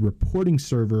like a reporting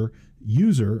server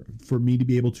user for me to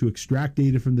be able to extract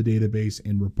data from the database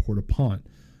and report upon.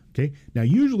 Okay. Now,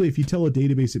 usually if you tell a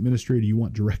database administrator you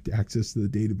want direct access to the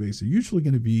database, they're usually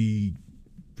going to be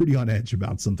pretty on edge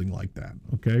about something like that.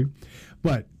 Okay.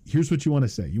 But here's what you want to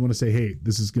say. You want to say, hey,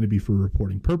 this is going to be for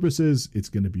reporting purposes. It's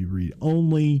going to be read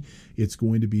only. It's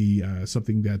going to be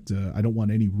something that I don't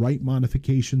want any write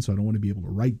modification. So I don't want to be able to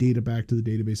write data back to the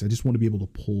database. I just want to be able to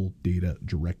pull data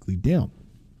directly down.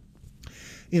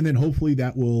 And then hopefully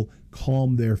that will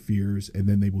calm their fears, and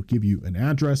then they will give you an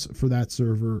address for that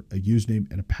server, a username,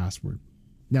 and a password.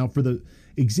 Now, for the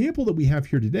example that we have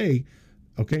here today,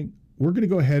 okay, we're going to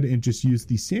go ahead and just use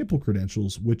the sample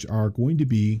credentials, which are going to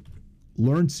be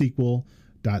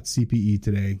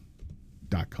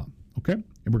learnsql.cpetoday.com. Okay,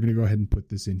 and we're going to go ahead and put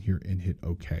this in here and hit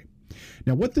OK.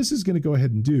 Now, what this is going to go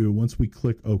ahead and do once we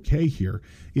click OK here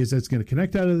is that it's going to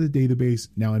connect out of the database.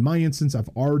 Now, in my instance, I've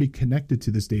already connected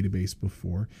to this database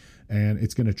before, and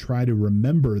it's going to try to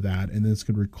remember that, and then it's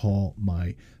going to recall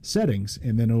my settings,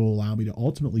 and then it will allow me to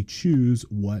ultimately choose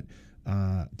what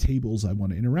tables I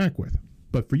want to interact with.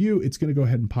 But for you, it's going to go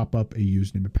ahead and pop up a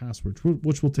username and password,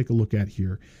 which we'll take a look at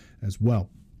here as well.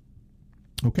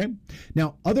 Okay.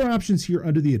 Now, other options here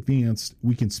under the advanced,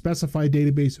 we can specify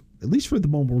database. At least for the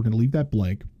moment, we're going to leave that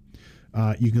blank.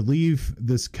 You can leave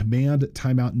this command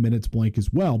timeout in minutes blank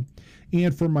as well.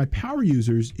 And for my power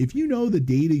users, if you know the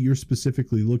data you're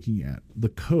specifically looking at, the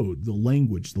code, the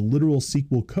language, the literal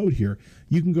SQL code here,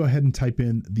 you can go ahead and type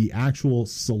in the actual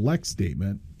select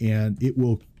statement, and it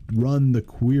will run the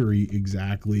query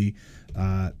exactly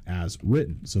as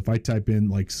written. So if I type in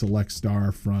like select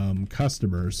star from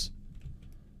customers,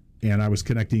 and I was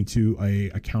connecting to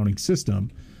a accounting system,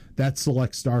 that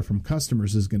select star from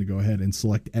customers is going to go ahead and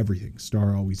select everything.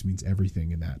 Star always means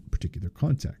everything in that particular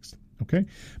context. Okay.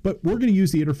 But we're going to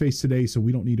use the interface today, so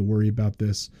we don't need to worry about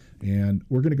this. And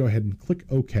we're going to go ahead and click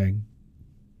OK.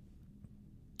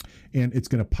 And it's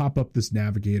going to pop up this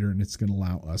navigator, and it's going to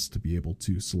allow us to be able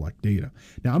to select data.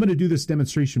 Now, I'm going to do this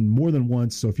demonstration more than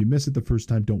once, so if you miss it the first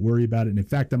time, don't worry about it. And in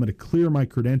fact, I'm going to clear my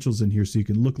credentials in here so you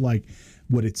can look like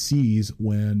what it sees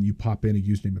when you pop in a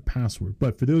username and password.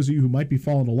 But for those of you who might be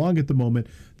following along at the moment,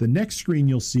 the next screen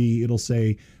you'll see, it'll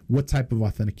say what type of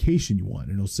authentication you want.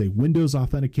 And it'll say Windows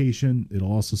authentication.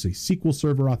 It'll also say SQL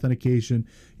Server authentication.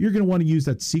 You're going to want to use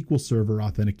that SQL Server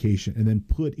authentication and then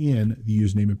put in the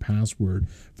username and password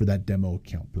for that demo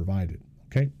account provided.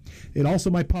 Okay. It also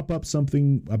might pop up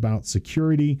something about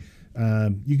security.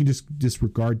 You can just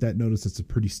disregard that notice. That's a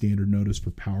pretty standard notice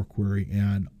for Power Query.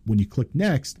 And when you click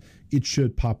next, it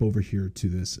should pop over here to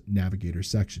this navigator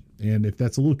section. And if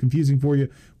that's a little confusing for you,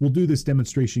 we'll do this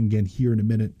demonstration again here in a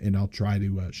minute, and I'll try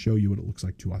to show you what it looks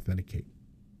like to authenticate.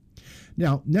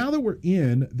 Now that we're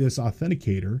in this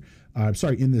authenticator,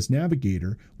 in this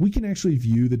navigator, we can actually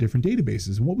view the different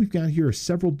databases. And what we've got here are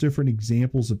several different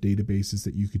examples of databases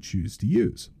that you could choose to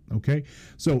use. Okay,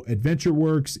 so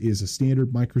AdventureWorks is a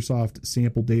standard Microsoft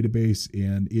sample database,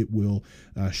 and it will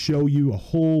show you a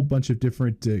whole bunch of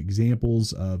different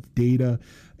examples of data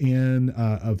and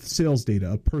of sales data,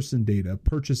 of person data,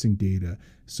 purchasing data,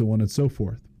 so on and so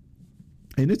forth.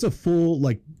 And it's a full,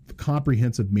 like,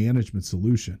 comprehensive management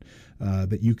solution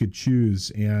that you could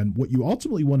choose. And what you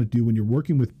ultimately want to do when you're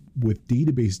working with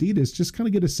database data is just kind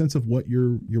of get a sense of what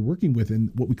you're working with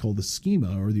in what we call the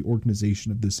schema, or the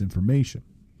organization of this information.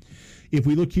 If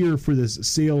we look here for this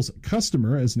sales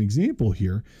customer as an example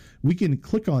here, we can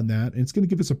click on that and it's going to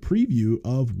give us a preview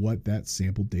of what that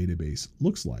sample database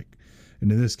looks like.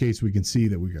 And in this case, we can see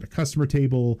that we've got a customer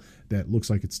table that looks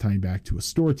like it's tying back to a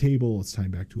store table. It's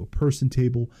tying back to a person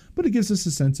table, but it gives us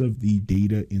a sense of the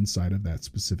data inside of that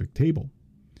specific table.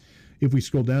 If we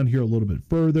scroll down here a little bit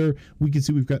further, we can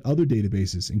see we've got other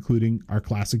databases, including our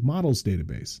classic models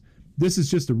database. This is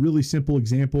just a really simple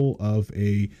example of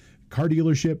a car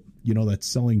dealership, that's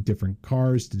selling different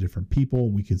cars to different people.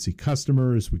 We can see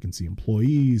customers, we can see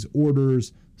employees,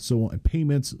 orders, so on, and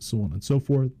payments, so on and so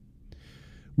forth.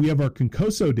 We have our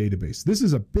Concoso database. This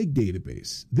is a big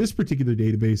database. This particular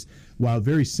database, while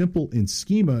very simple in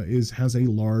schema, has a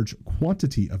large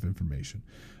quantity of information.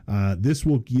 This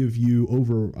will give you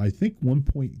over, I think,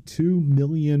 1.2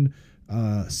 million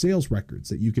sales records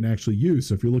that you can actually use.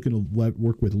 So if you're looking to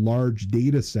work with large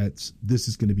data sets, this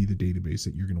is going to be the database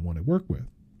that you're going to want to work with.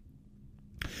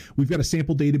 We've got a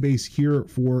sample database here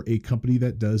for a company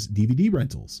that does DVD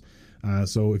rentals.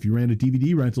 So if you ran a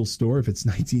DVD rental store, if it's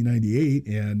 1998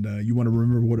 and you want to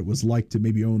remember what it was like to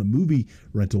maybe own a movie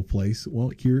rental place,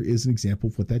 well, here is an example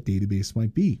of what that database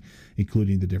might be,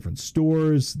 including the different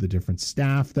stores, the different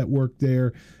staff that work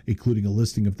there, including a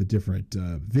listing of the different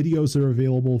videos that are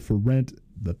available for rent,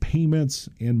 the payments,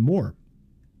 and more.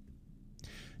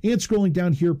 And scrolling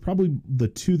down here, probably the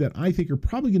two that I think are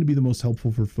probably going to be the most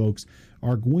helpful for folks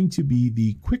are going to be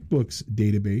the QuickBooks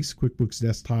database, QuickBooks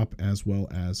Desktop, as well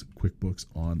as QuickBooks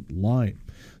Online.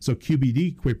 So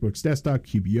QBD, QuickBooks Desktop,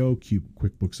 QBO,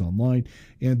 QuickBooks Online.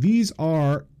 And these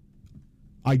are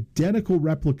identical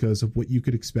replicas of what you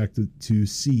could expect to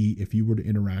see if you were to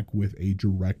interact with a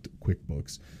direct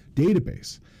QuickBooks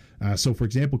database. So, for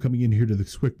example, coming in here to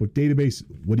this QuickBooks database,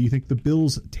 what do you think the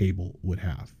bills table would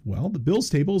have? Well, the bills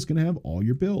table is going to have all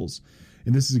your bills.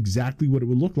 And this is exactly what it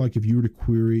would look like if you were to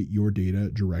query your data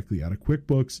directly out of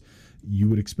QuickBooks. You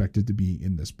would expect it to be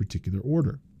in this particular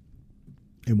order.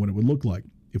 And what it would look like.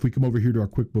 If we come over here to our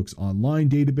QuickBooks Online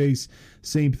database,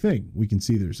 same thing. We can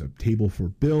see there's a table for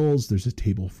bills, there's a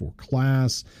table for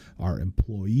class, our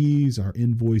employees, our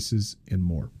invoices, and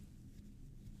more.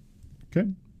 Okay.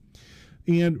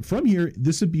 And from here,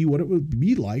 this would be what it would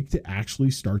be like to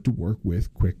actually start to work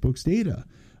with QuickBooks data.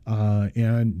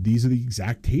 And these are the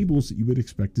exact tables that you would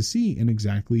expect to see in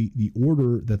exactly the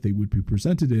order that they would be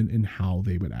presented in and how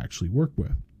they would actually work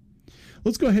with.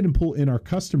 Let's go ahead and pull in our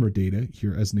customer data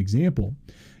here as an example.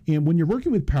 And when you're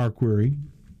working with Power Query,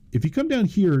 if you come down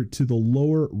here to the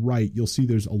lower right, you'll see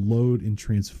there's a load and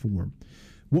transform.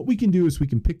 What we can do is we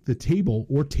can pick the table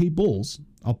or tables.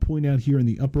 I'll point out here in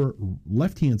the upper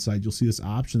left-hand side, you'll see this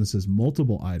option that says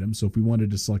multiple items. So if we wanted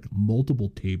to select multiple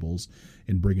tables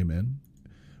and bring them in,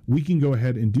 we can go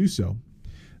ahead and do so.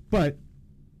 But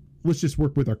let's just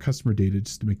work with our customer data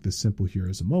just to make this simple here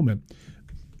as a moment.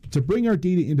 To bring our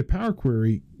data into Power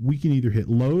Query, we can either hit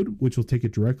load, which will take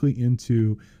it directly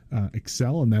into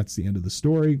Excel, and that's the end of the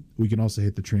story. We can also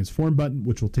hit the transform button,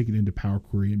 which will take it into Power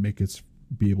Query and make it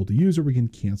be able to use, or we can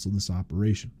cancel this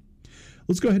operation.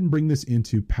 Let's go ahead and bring this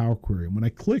into Power Query. And when I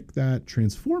click that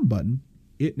transform button,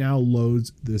 it now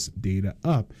loads this data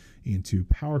up into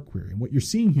Power Query. And what you're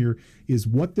seeing here is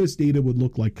what this data would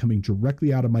look like coming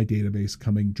directly out of my database,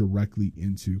 coming directly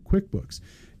into QuickBooks.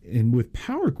 And with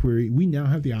Power Query, we now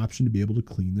have the option to be able to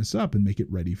clean this up and make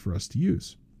it ready for us to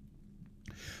use.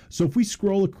 So if we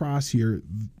scroll across here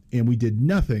and we did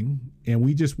nothing and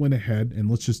we just went ahead and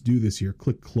let's just do this here,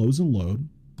 click close and load.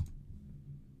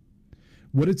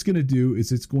 What it's going to do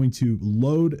is it's going to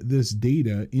load this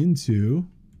data into,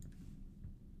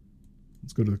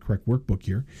 let's go to the correct workbook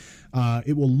here.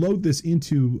 It will load this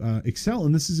into Excel,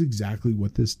 and this is exactly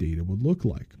what this data would look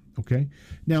like. Okay.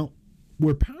 Now,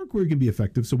 where Power Query can be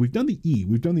effective, so we've done the E,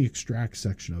 we've done the extract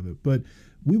section of it, but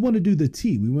we want to do the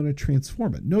T, we want to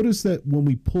transform it. Notice that when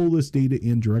we pull this data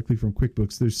in directly from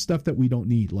QuickBooks, there's stuff that we don't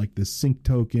need, like the sync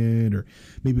token, or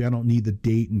maybe I don't need the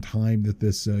date and time that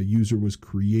this user was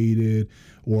created,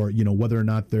 or whether or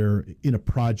not they're in a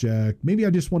project. Maybe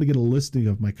I just want to get a listing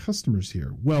of my customers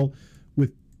here. Well,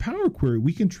 with Power Query,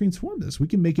 we can transform this. We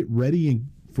can make it ready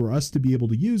for us to be able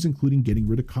to use, including getting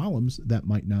rid of columns that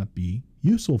might not be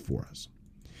useful for us.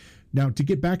 Now, to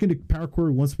get back into Power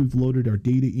Query, once we've loaded our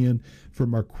data in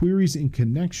from our queries and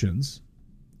connections,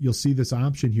 you'll see this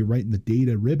option here right in the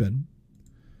data ribbon.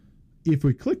 If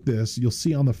we click this, you'll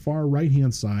see on the far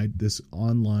right-hand side this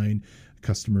online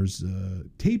customers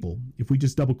table. If we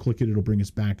just double click it, it'll bring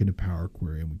us back into Power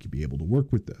Query and we can be able to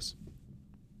work with this.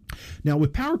 Now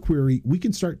with Power Query, we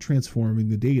can start transforming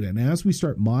the data. And as we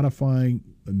start modifying,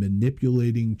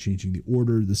 manipulating, changing the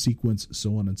order, the sequence,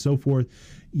 so on and so forth,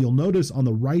 you'll notice on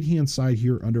the right-hand side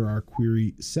here under our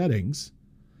query settings,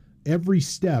 every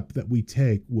step that we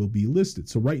take will be listed.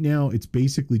 So right now, it's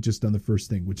basically just done the first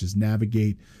thing, which is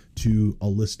navigate to a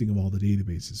listing of all the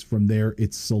databases. From there,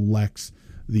 it selects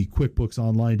the QuickBooks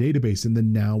Online database, and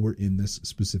then now we're in this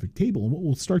specific table. And what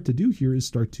we'll start to do here is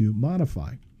start to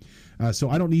modify.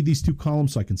 So I don't need these two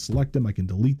columns, so I can select them, I can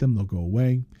delete them, they'll go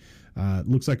away. It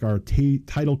looks like our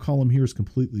title column here is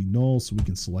completely null, so we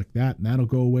can select that, and that'll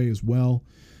go away as well.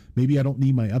 Maybe I don't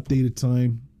need my updated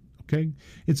time. Okay.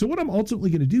 And so what I'm ultimately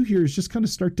going to do here is just kind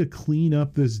of start to clean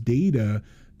up this data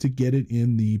to get it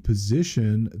in the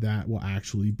position that will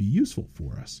actually be useful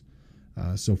for us.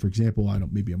 So for example,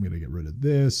 maybe I'm going to get rid of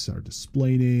this, our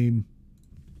display name.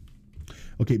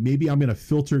 Okay. Maybe I'm going to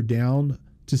filter down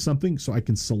to something so I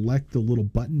can select the little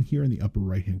button here in the upper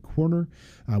right hand corner,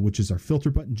 which is our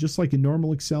filter button, just like in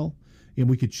normal Excel. And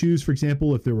we could choose, for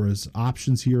example, if there was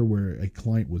options here where a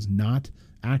client was not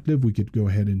active, we could go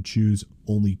ahead and choose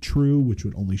only true, which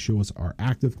would only show us our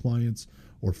active clients,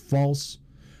 or false.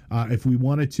 If we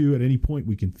wanted to, at any point,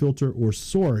 we can filter or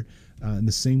sort in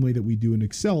the same way that we do in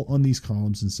Excel on these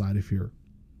columns inside of here.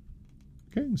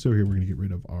 Okay, so here we're going to get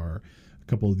rid of a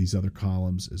couple of these other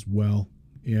columns as well.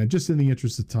 And just in the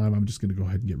interest of time, I'm just going to go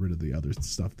ahead and get rid of the other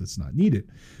stuff that's not needed.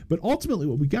 But ultimately,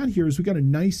 what we got here is we got a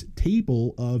nice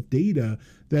table of data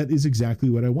that is exactly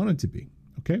what I want it to be.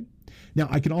 Okay. Now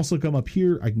I can also come up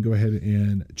here. I can go ahead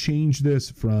and change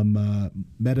this from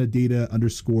metadata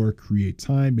 _ create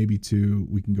time, maybe to,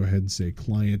 we can go ahead and say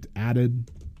client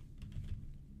added.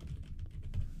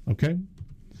 Okay.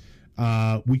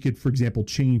 We could, for example,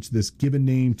 change this given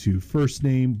name to first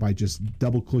name by just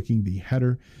double clicking the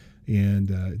header. And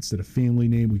instead of family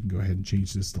name, we can go ahead and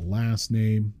change this to last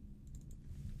name.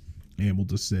 And we'll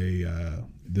just say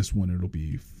this one, it'll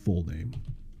be full name.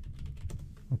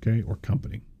 Okay, or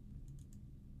company.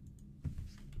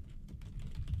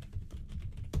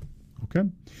 Okay.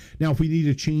 Now, if we need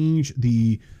to change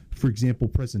the, for example,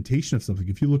 presentation of something,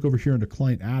 if you look over here under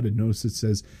client added, notice it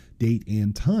says date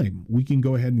and time. We can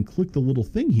go ahead and click the little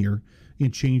thing here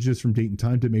and change this from date and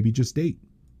time to maybe just date.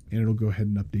 And it'll go ahead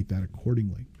and update that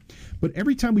accordingly. But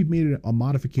every time we've made a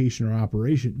modification or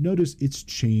operation, notice it's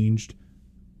changed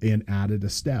and added a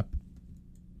step.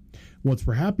 Once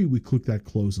we're happy, we click that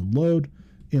close and load.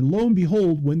 And lo and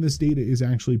behold, when this data is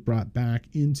actually brought back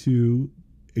into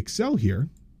Excel here,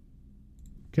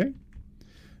 okay,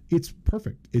 it's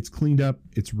perfect. It's cleaned up.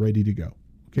 It's ready to go.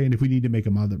 Okay, and if we need to make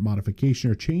a modification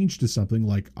or change to something,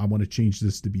 like I want to change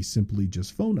this to be simply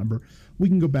just phone number, we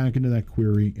can go back into that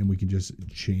query and we can just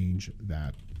change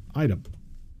that item.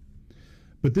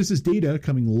 But this is data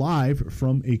coming live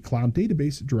from a cloud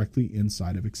database directly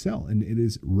inside of Excel, and it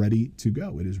is ready to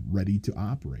go. It is ready to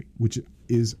operate, which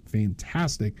is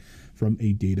fantastic from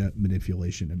a data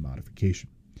manipulation and modification.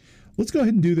 Let's go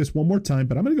ahead and do this one more time,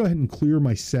 but I'm going to go ahead and clear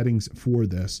my settings for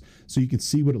this so you can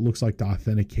see what it looks like to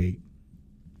authenticate.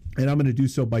 And I'm going to do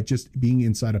so by just being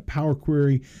inside of Power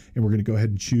Query, and we're going to go ahead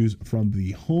and choose from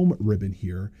the home ribbon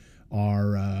here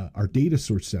our data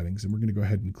source settings, and we're going to go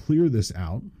ahead and clear this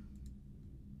out.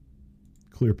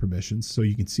 Clear permissions so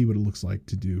you can see what it looks like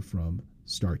to do from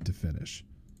start to finish.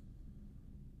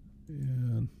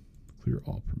 And clear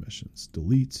all permissions,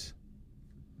 delete.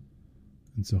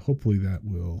 And so hopefully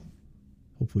that'll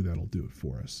do it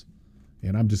for us.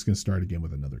 And I'm just going to start again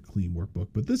with another clean workbook.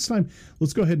 But this time,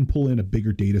 let's go ahead and pull in a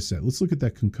bigger data set. Let's look at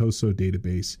that Concoso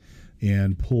database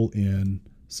and pull in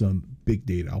some big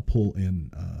data. I'll pull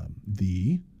in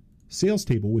the sales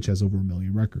table, which has over 1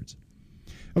 million records.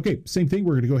 Okay, same thing.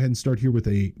 We're going to go ahead and start here with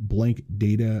a blank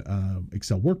data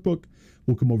Excel workbook.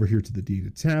 We'll come over here to the data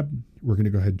tab. We're going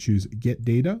to go ahead and choose get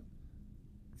data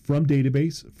from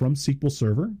database from SQL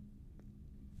Server.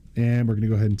 And we're going to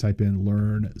go ahead and type in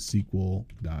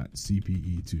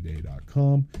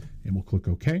learnsql.cpetoday.com and we'll click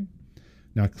OK.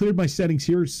 Now I cleared my settings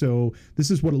here, so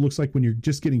this is what it looks like when you're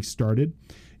just getting started.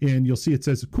 And you'll see it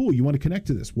says, cool, you want to connect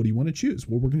to this. What do you want to choose?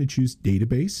 Well, we're going to choose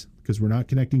database because we're not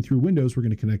connecting through Windows. We're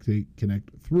going to connect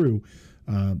through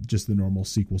just the normal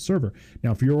SQL Server.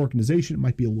 Now, for your organization, it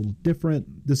might be a little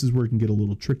different. This is where it can get a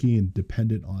little tricky and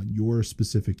dependent on your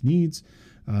specific needs.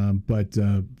 But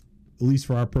at least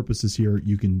for our purposes here,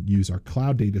 you can use our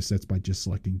cloud data sets by just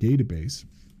selecting database.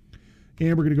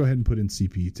 And we're going to go ahead and put in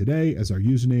CPE Today as our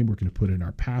username. We're going to put in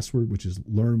our password, which is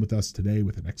learn with us today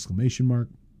with an exclamation mark,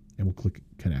 and we'll click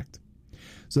connect.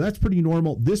 So that's pretty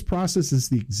normal. This process is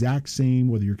the exact same,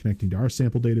 whether you're connecting to our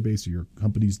sample database or your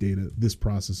company's data, this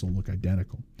process will look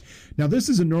identical. Now, this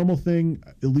is a normal thing,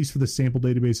 at least for the sample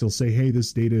database. It'll say, hey,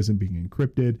 this data isn't being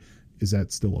encrypted. Is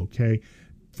that still okay?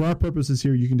 For our purposes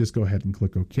here, you can just go ahead and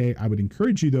click OK. I would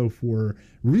encourage you, though, for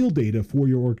real data for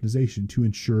your organization to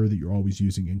ensure that you're always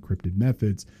using encrypted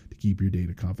methods to keep your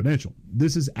data confidential.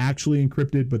 This is actually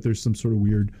encrypted, but there's some sort of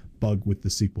weird bug with the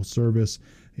SQL service.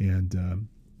 And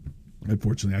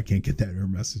unfortunately, I can't get that error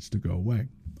message to go away.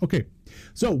 Okay,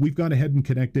 so we've gone ahead and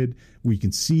connected. We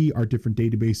can see our different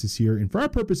databases here. And for our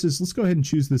purposes, let's go ahead and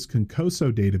choose this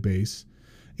Concoso database.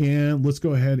 And let's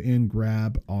go ahead and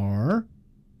grab our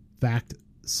fact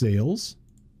sales.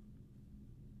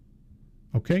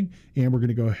 Okay, and we're going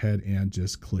to go ahead and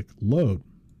just click load.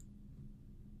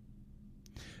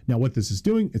 Now what this is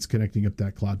doing, it's connecting up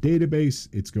that cloud database.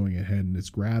 It's going ahead and it's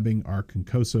grabbing our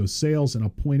Concoso sales. And I'll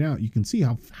point out, you can see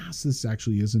how fast this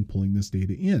actually is in pulling this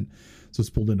data in. So it's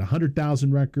pulled in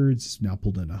 100,000 records, now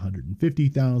pulled in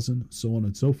 150,000, so on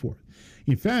and so forth.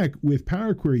 In fact, with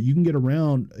Power Query, you can get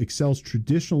around Excel's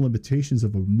traditional limitations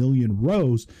of 1 million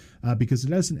rows because it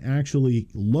doesn't actually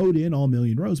load in all 1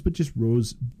 million rows, but just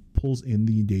pulls in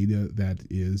the data that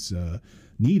is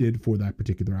needed for that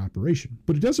particular operation.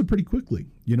 But it does it pretty quickly.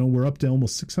 You know, we're up to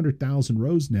almost 600,000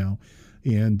 rows now.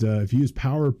 And if you use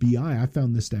Power BI, I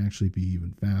found this to actually be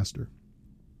even faster.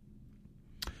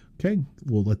 Okay,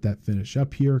 we'll let that finish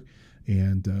up here.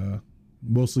 And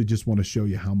mostly just want to show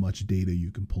you how much data you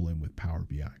can pull in with Power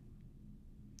BI.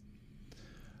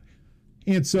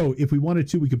 And so if we wanted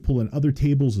to, we could pull in other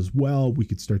tables as well. We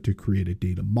could start to create a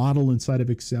data model inside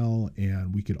of Excel,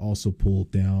 and we could also pull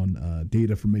down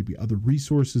data from maybe other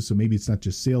resources. So maybe it's not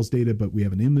just sales data, but we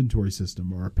have an inventory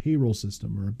system or a payroll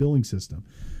system or a billing system.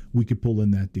 We could pull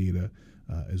in that data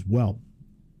as well.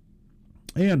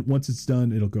 And once it's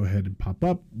done, it'll go ahead and pop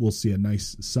up. We'll see a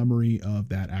nice summary of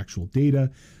that actual data.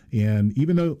 And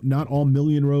even though not all 1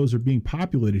 million rows are being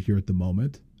populated here at the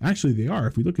moment, actually they are.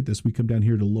 If we look at this, we come down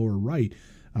here to lower right,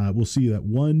 we'll see that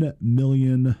 1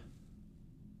 million,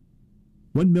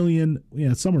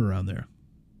 yeah, somewhere around there.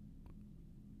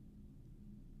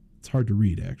 It's hard to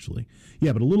read, actually.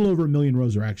 Yeah, but a little over 1 million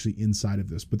rows are actually inside of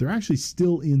this, but they're actually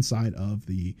still inside of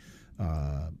the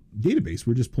database.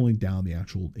 We're just pulling down the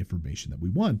actual information that we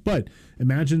want. But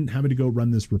imagine having to go run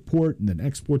this report and then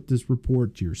export this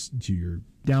report to your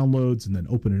downloads and then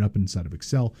open it up inside of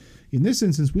Excel. In this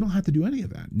instance, we don't have to do any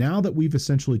of that. Now that we've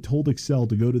essentially told Excel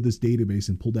to go to this database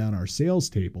and pull down our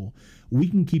sales table, we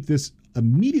can keep this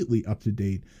immediately up to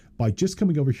date by just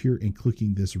coming over here and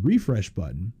clicking this refresh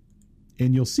button.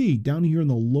 And you'll see down here in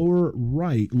the lower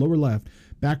left,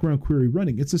 background query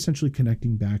running, it's essentially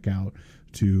connecting back out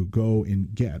to go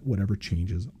and get whatever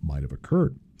changes might have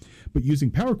occurred. But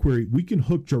using Power Query, we can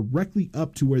hook directly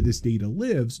up to where this data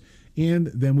lives, and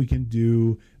then we can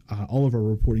do all of our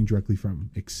reporting directly from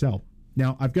Excel.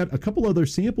 Now, I've got a couple other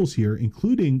samples here,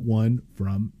 including one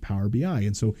from Power BI.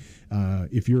 And so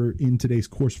if you're in today's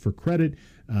course for credit,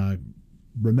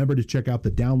 remember to check out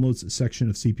the downloads section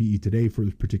of CPE Today for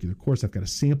this particular course. I've got a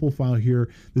sample file here.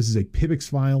 This is a PIVX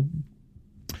file.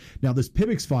 Now, this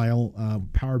PIVX file,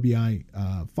 Power BI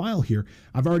file here,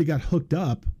 I've already got hooked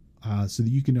up so that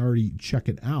you can already check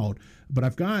it out. But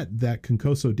I've got that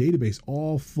Concoso database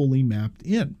all fully mapped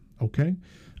in, okay?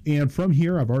 And from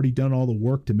here, I've already done all the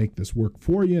work to make this work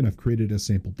for you, and I've created a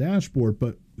sample dashboard.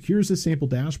 But here's a sample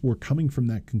dashboard coming from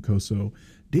that Concoso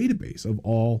database of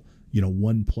all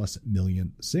 1+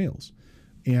 million sales.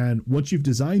 And once you've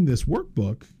designed this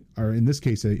workbook, or in this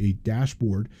case, a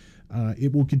dashboard,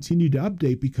 it will continue to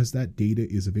update because that data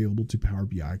is available to Power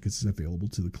BI because it's available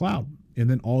to the cloud. And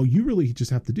then all you really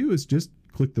just have to do is just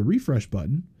click the refresh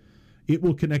button. It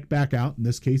will connect back out. In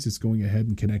this case, it's going ahead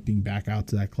and connecting back out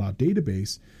to that cloud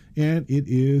database, and it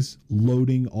is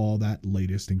loading all that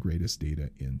latest and greatest data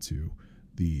into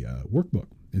the workbook.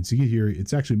 And see here,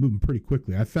 it's actually moving pretty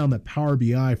quickly. I found that Power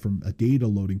BI from a data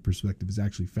loading perspective is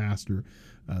actually faster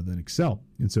than Excel.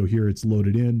 And so here it's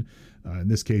loaded in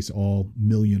this case, all 1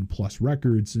 million+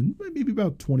 records in maybe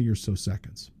about 20 or so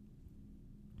seconds.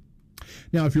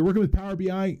 Now, if you're working with Power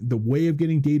BI, the way of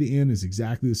getting data in is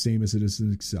exactly the same as it is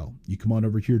in Excel. You come on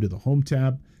over here to the Home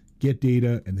tab, get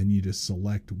data, and then you just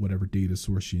select whatever data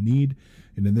source you need.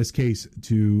 And in this case,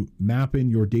 to map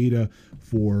in your data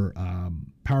for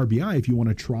Power BI, if you want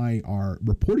to try our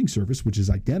reporting service, which is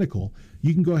identical,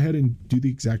 you can go ahead and do the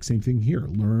exact same thing here.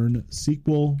 Learn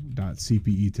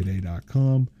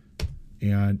SQL.cpetoday.com,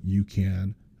 and you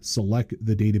can select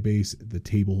the database, the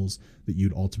tables that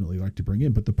you'd ultimately like to bring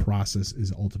in, but the process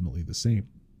is ultimately the same.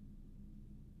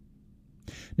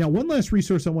 Now, one last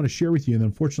resource I want to share with you, and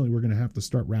unfortunately we're going to have to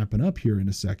start wrapping up here in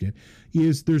a second,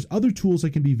 is there's other tools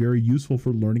that can be very useful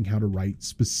for learning how to write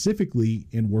specifically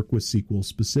and work with SQL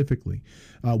specifically.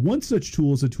 One such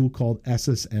tool is a tool called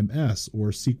SSMS, or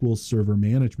SQL Server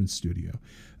Management Studio.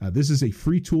 This is a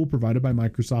free tool provided by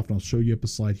Microsoft, and I'll show you up a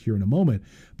slide here in a moment,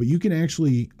 but you can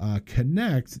actually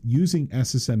connect using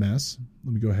SSMS.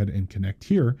 Let me go ahead and connect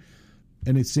here.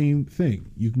 And it's the same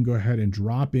thing. You can go ahead and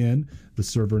drop in the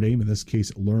server name, in this case,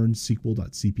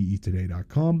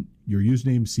 learnsql.cpetoday.com, your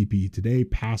username, CPE Today,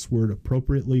 password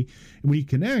appropriately. And when you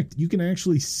connect, you can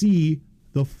actually see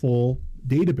the full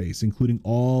database, including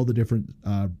all the different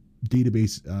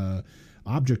database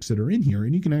objects that are in here.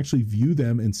 And you can actually view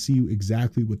them and see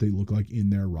exactly what they look like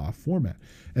in their raw format.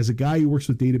 As a guy who works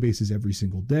with databases every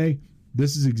single day,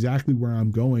 this is exactly where I'm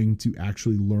going to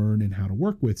actually learn and how to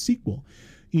work with SQL.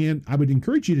 And I would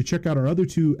encourage you to check out our other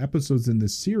 2 episodes in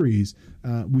this series.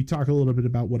 We talk a little bit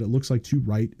about what it looks like to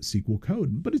write SQL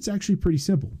code, but it's actually pretty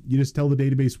simple. You just tell the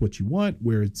database what you want,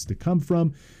 where it's to come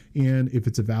from, and if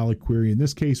it's a valid query, in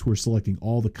this case, we're selecting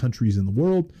all the countries in the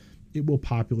world, it will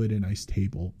populate a nice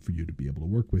table for you to be able to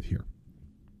work with here.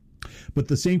 But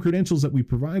the same credentials that we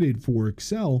provided for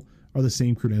Excel are the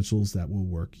same credentials that will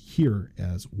work here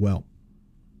as well.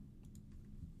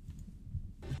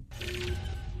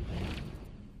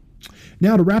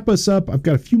 Now, to wrap us up, I've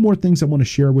got a few more things I want to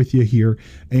share with you here.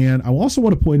 And I also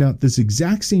want to point out this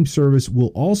exact same service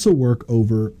will also work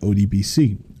over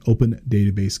ODBC, Open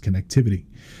Database Connectivity.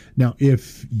 Now,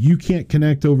 if you can't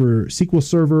connect over SQL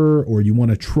Server, or you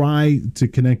want to try to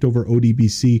connect over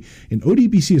ODBC, and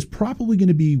ODBC is probably going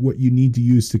to be what you need to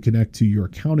use to connect to your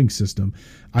accounting system,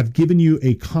 I've given you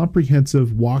a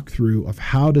comprehensive walkthrough of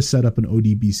how to set up an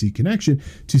ODBC connection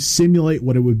to simulate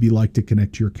what it would be like to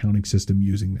connect to your accounting system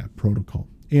using that protocol.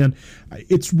 And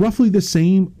it's roughly the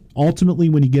same. Ultimately,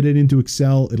 when you get it into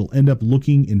Excel, it'll end up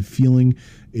looking and feeling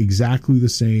exactly the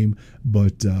same,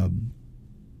 but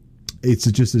it's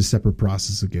just a separate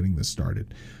process of getting this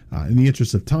started. In the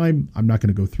interest of time, I'm not going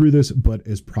to go through this, but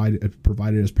as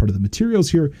provided as part of the materials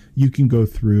here, you can go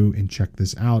through and check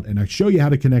this out. And I show you how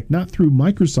to connect not through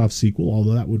Microsoft SQL,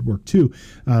 although that would work too,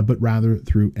 but rather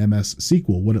through MS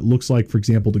SQL. What it looks like, for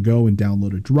example, to go and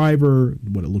download a driver,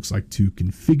 what it looks like to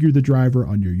configure the driver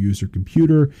on your user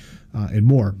computer, and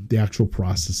more. The actual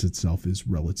process itself is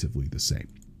relatively the same.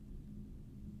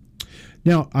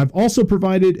 Now, I've also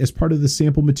provided, as part of the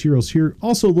sample materials here,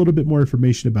 also a little bit more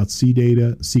information about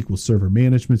CData, SQL Server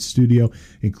Management Studio,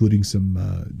 including some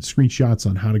screenshots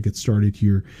on how to get started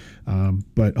here.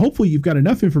 But hopefully you've got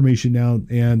enough information now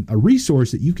and a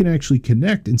resource that you can actually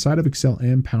connect inside of Excel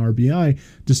and Power BI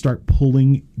to start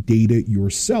pulling data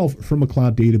yourself from a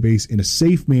cloud database in a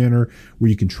safe manner, where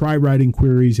you can try writing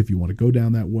queries if you want to go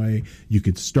down that way. You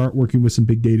can start working with some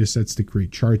big data sets to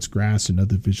create charts, graphs, and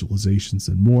other visualizations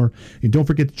and more. And don't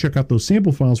forget to check out those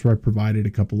sample files where I provided a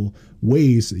couple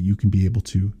ways that you can be able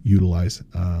to utilize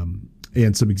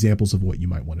and some examples of what you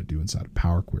might want to do inside of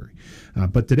Power Query.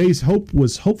 But today's hope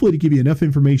was hopefully to give you enough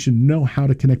information to know how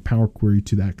to connect Power Query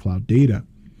to that cloud data.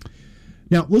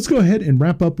 Now, let's go ahead and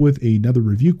wrap up with another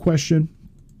review question.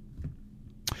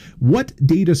 What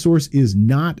data source is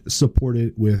not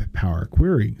supported with Power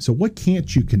Query? So what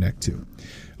can't you connect to?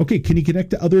 Okay, can you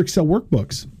connect to other Excel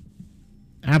workbooks?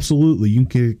 Absolutely. You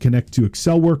can connect to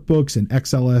Excel workbooks in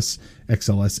XLS,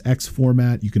 XLSX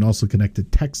format. You can also connect to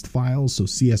text files, so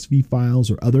CSV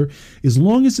files or other. As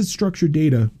long as it's structured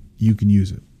data, you can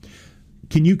use it.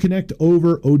 Can you connect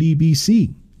over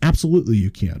ODBC? Absolutely, you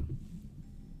can.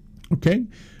 Okay.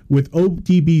 With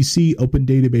ODBC, Open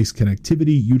Database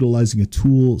Connectivity, utilizing a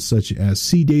tool such as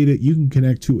CData, you can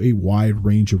connect to a wide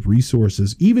range of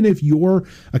resources. Even if your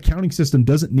accounting system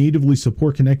doesn't natively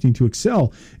support connecting to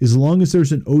Excel, as long as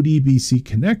there's an ODBC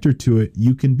connector to it,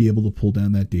 you can be able to pull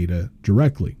down that data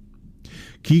directly.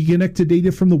 Can you connect to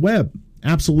data from the web?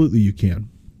 Absolutely, you can.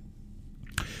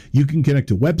 You can connect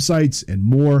to websites and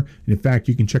more. And in fact,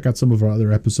 you can check out some of our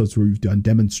other episodes where we've done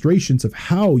demonstrations of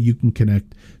how you can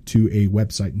connect to a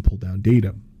website and pull down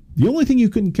data. The only thing you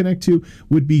couldn't connect to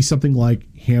would be something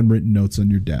like handwritten notes on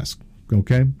your desk.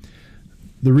 Okay.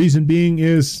 The reason being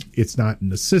is it's not in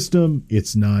the system.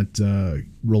 It's not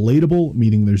relatable,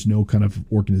 meaning there's no kind of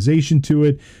organization to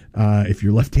it. If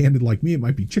you're left-handed like me, it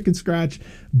might be chicken scratch,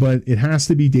 but it has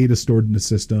to be data stored in the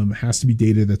system. It has to be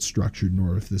data that's structured in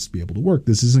order for this to be able to work.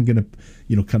 This isn't going to,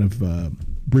 kind of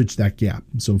bridge that gap.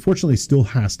 So unfortunately, it still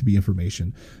has to be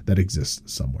information that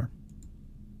exists somewhere.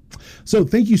 So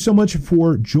thank you so much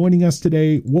for joining us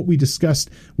today. What we discussed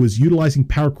was utilizing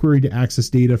Power Query to access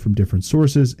data from different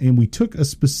sources, and we took a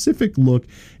specific look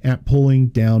at pulling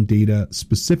down data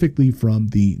specifically from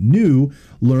the new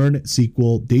Learn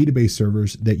SQL database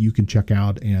servers that you can check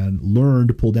out and learn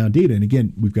to pull down data. And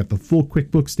again, we've got the full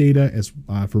QuickBooks data as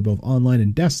for both online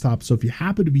and desktop. So if you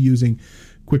happen to be using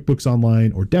QuickBooks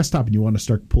Online or desktop and you want to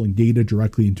start pulling data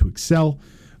directly into Excel,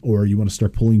 or you want to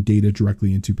start pulling data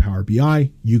directly into Power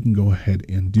BI, you can go ahead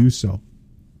and do so.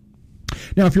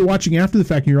 Now, if you're watching after the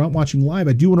fact and you're not watching live,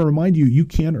 I do want to remind you, you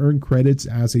can earn credits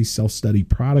as a self-study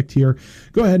product here.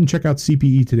 Go ahead and check out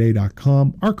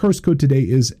cpetoday.com. Our course code today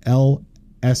is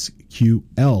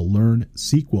LSQL, Learn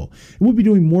SQL. And we'll be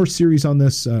doing more series on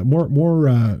this,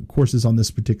 more courses on this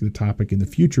particular topic in the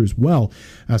future as well.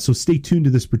 So stay tuned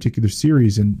to this particular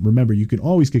series. And remember, you can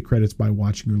always get credits by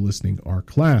watching or listening to our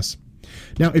class.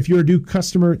 Now, if you're a new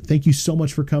customer, thank you so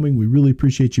much for coming. We really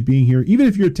appreciate you being here. Even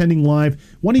if you're attending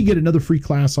live, why don't you get another free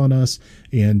class on us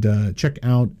and check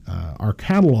out our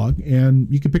catalog, and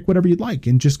you can pick whatever you'd like.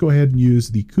 And just go ahead and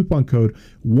use the coupon code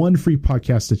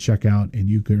ONEFREEPODCAST to check out, and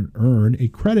you can earn a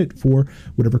credit for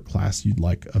whatever class you'd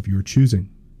like of your choosing.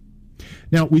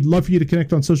 Now, we'd love for you to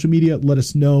connect on social media. Let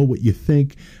us know what you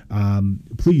think.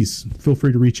 Please feel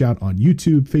free to reach out on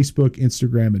YouTube, Facebook,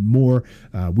 Instagram, and more.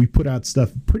 We put out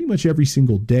stuff pretty much every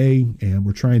single day, and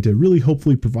we're trying to really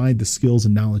hopefully provide the skills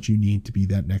and knowledge you need to be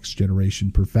that next generation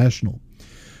professional.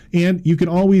 And you can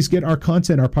always get our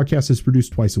content. Our podcast is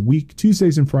produced twice a week,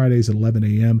 Tuesdays and Fridays at 11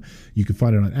 a.m. You can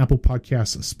find it on Apple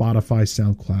Podcasts, Spotify,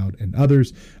 SoundCloud, and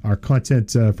others. Our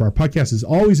content for our podcast is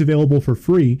always available for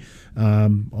free.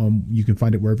 You can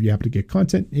find it wherever you happen to get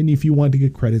content. And if you want to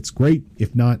get credits, great.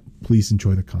 If not, please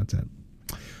enjoy the content.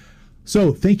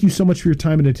 So thank you so much for your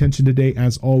time and attention today.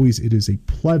 As always, it is a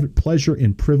pleasure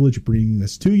and privilege bringing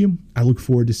this to you. I look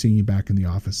forward to seeing you back in the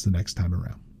office the next time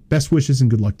around. Best wishes and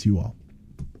good luck to you all.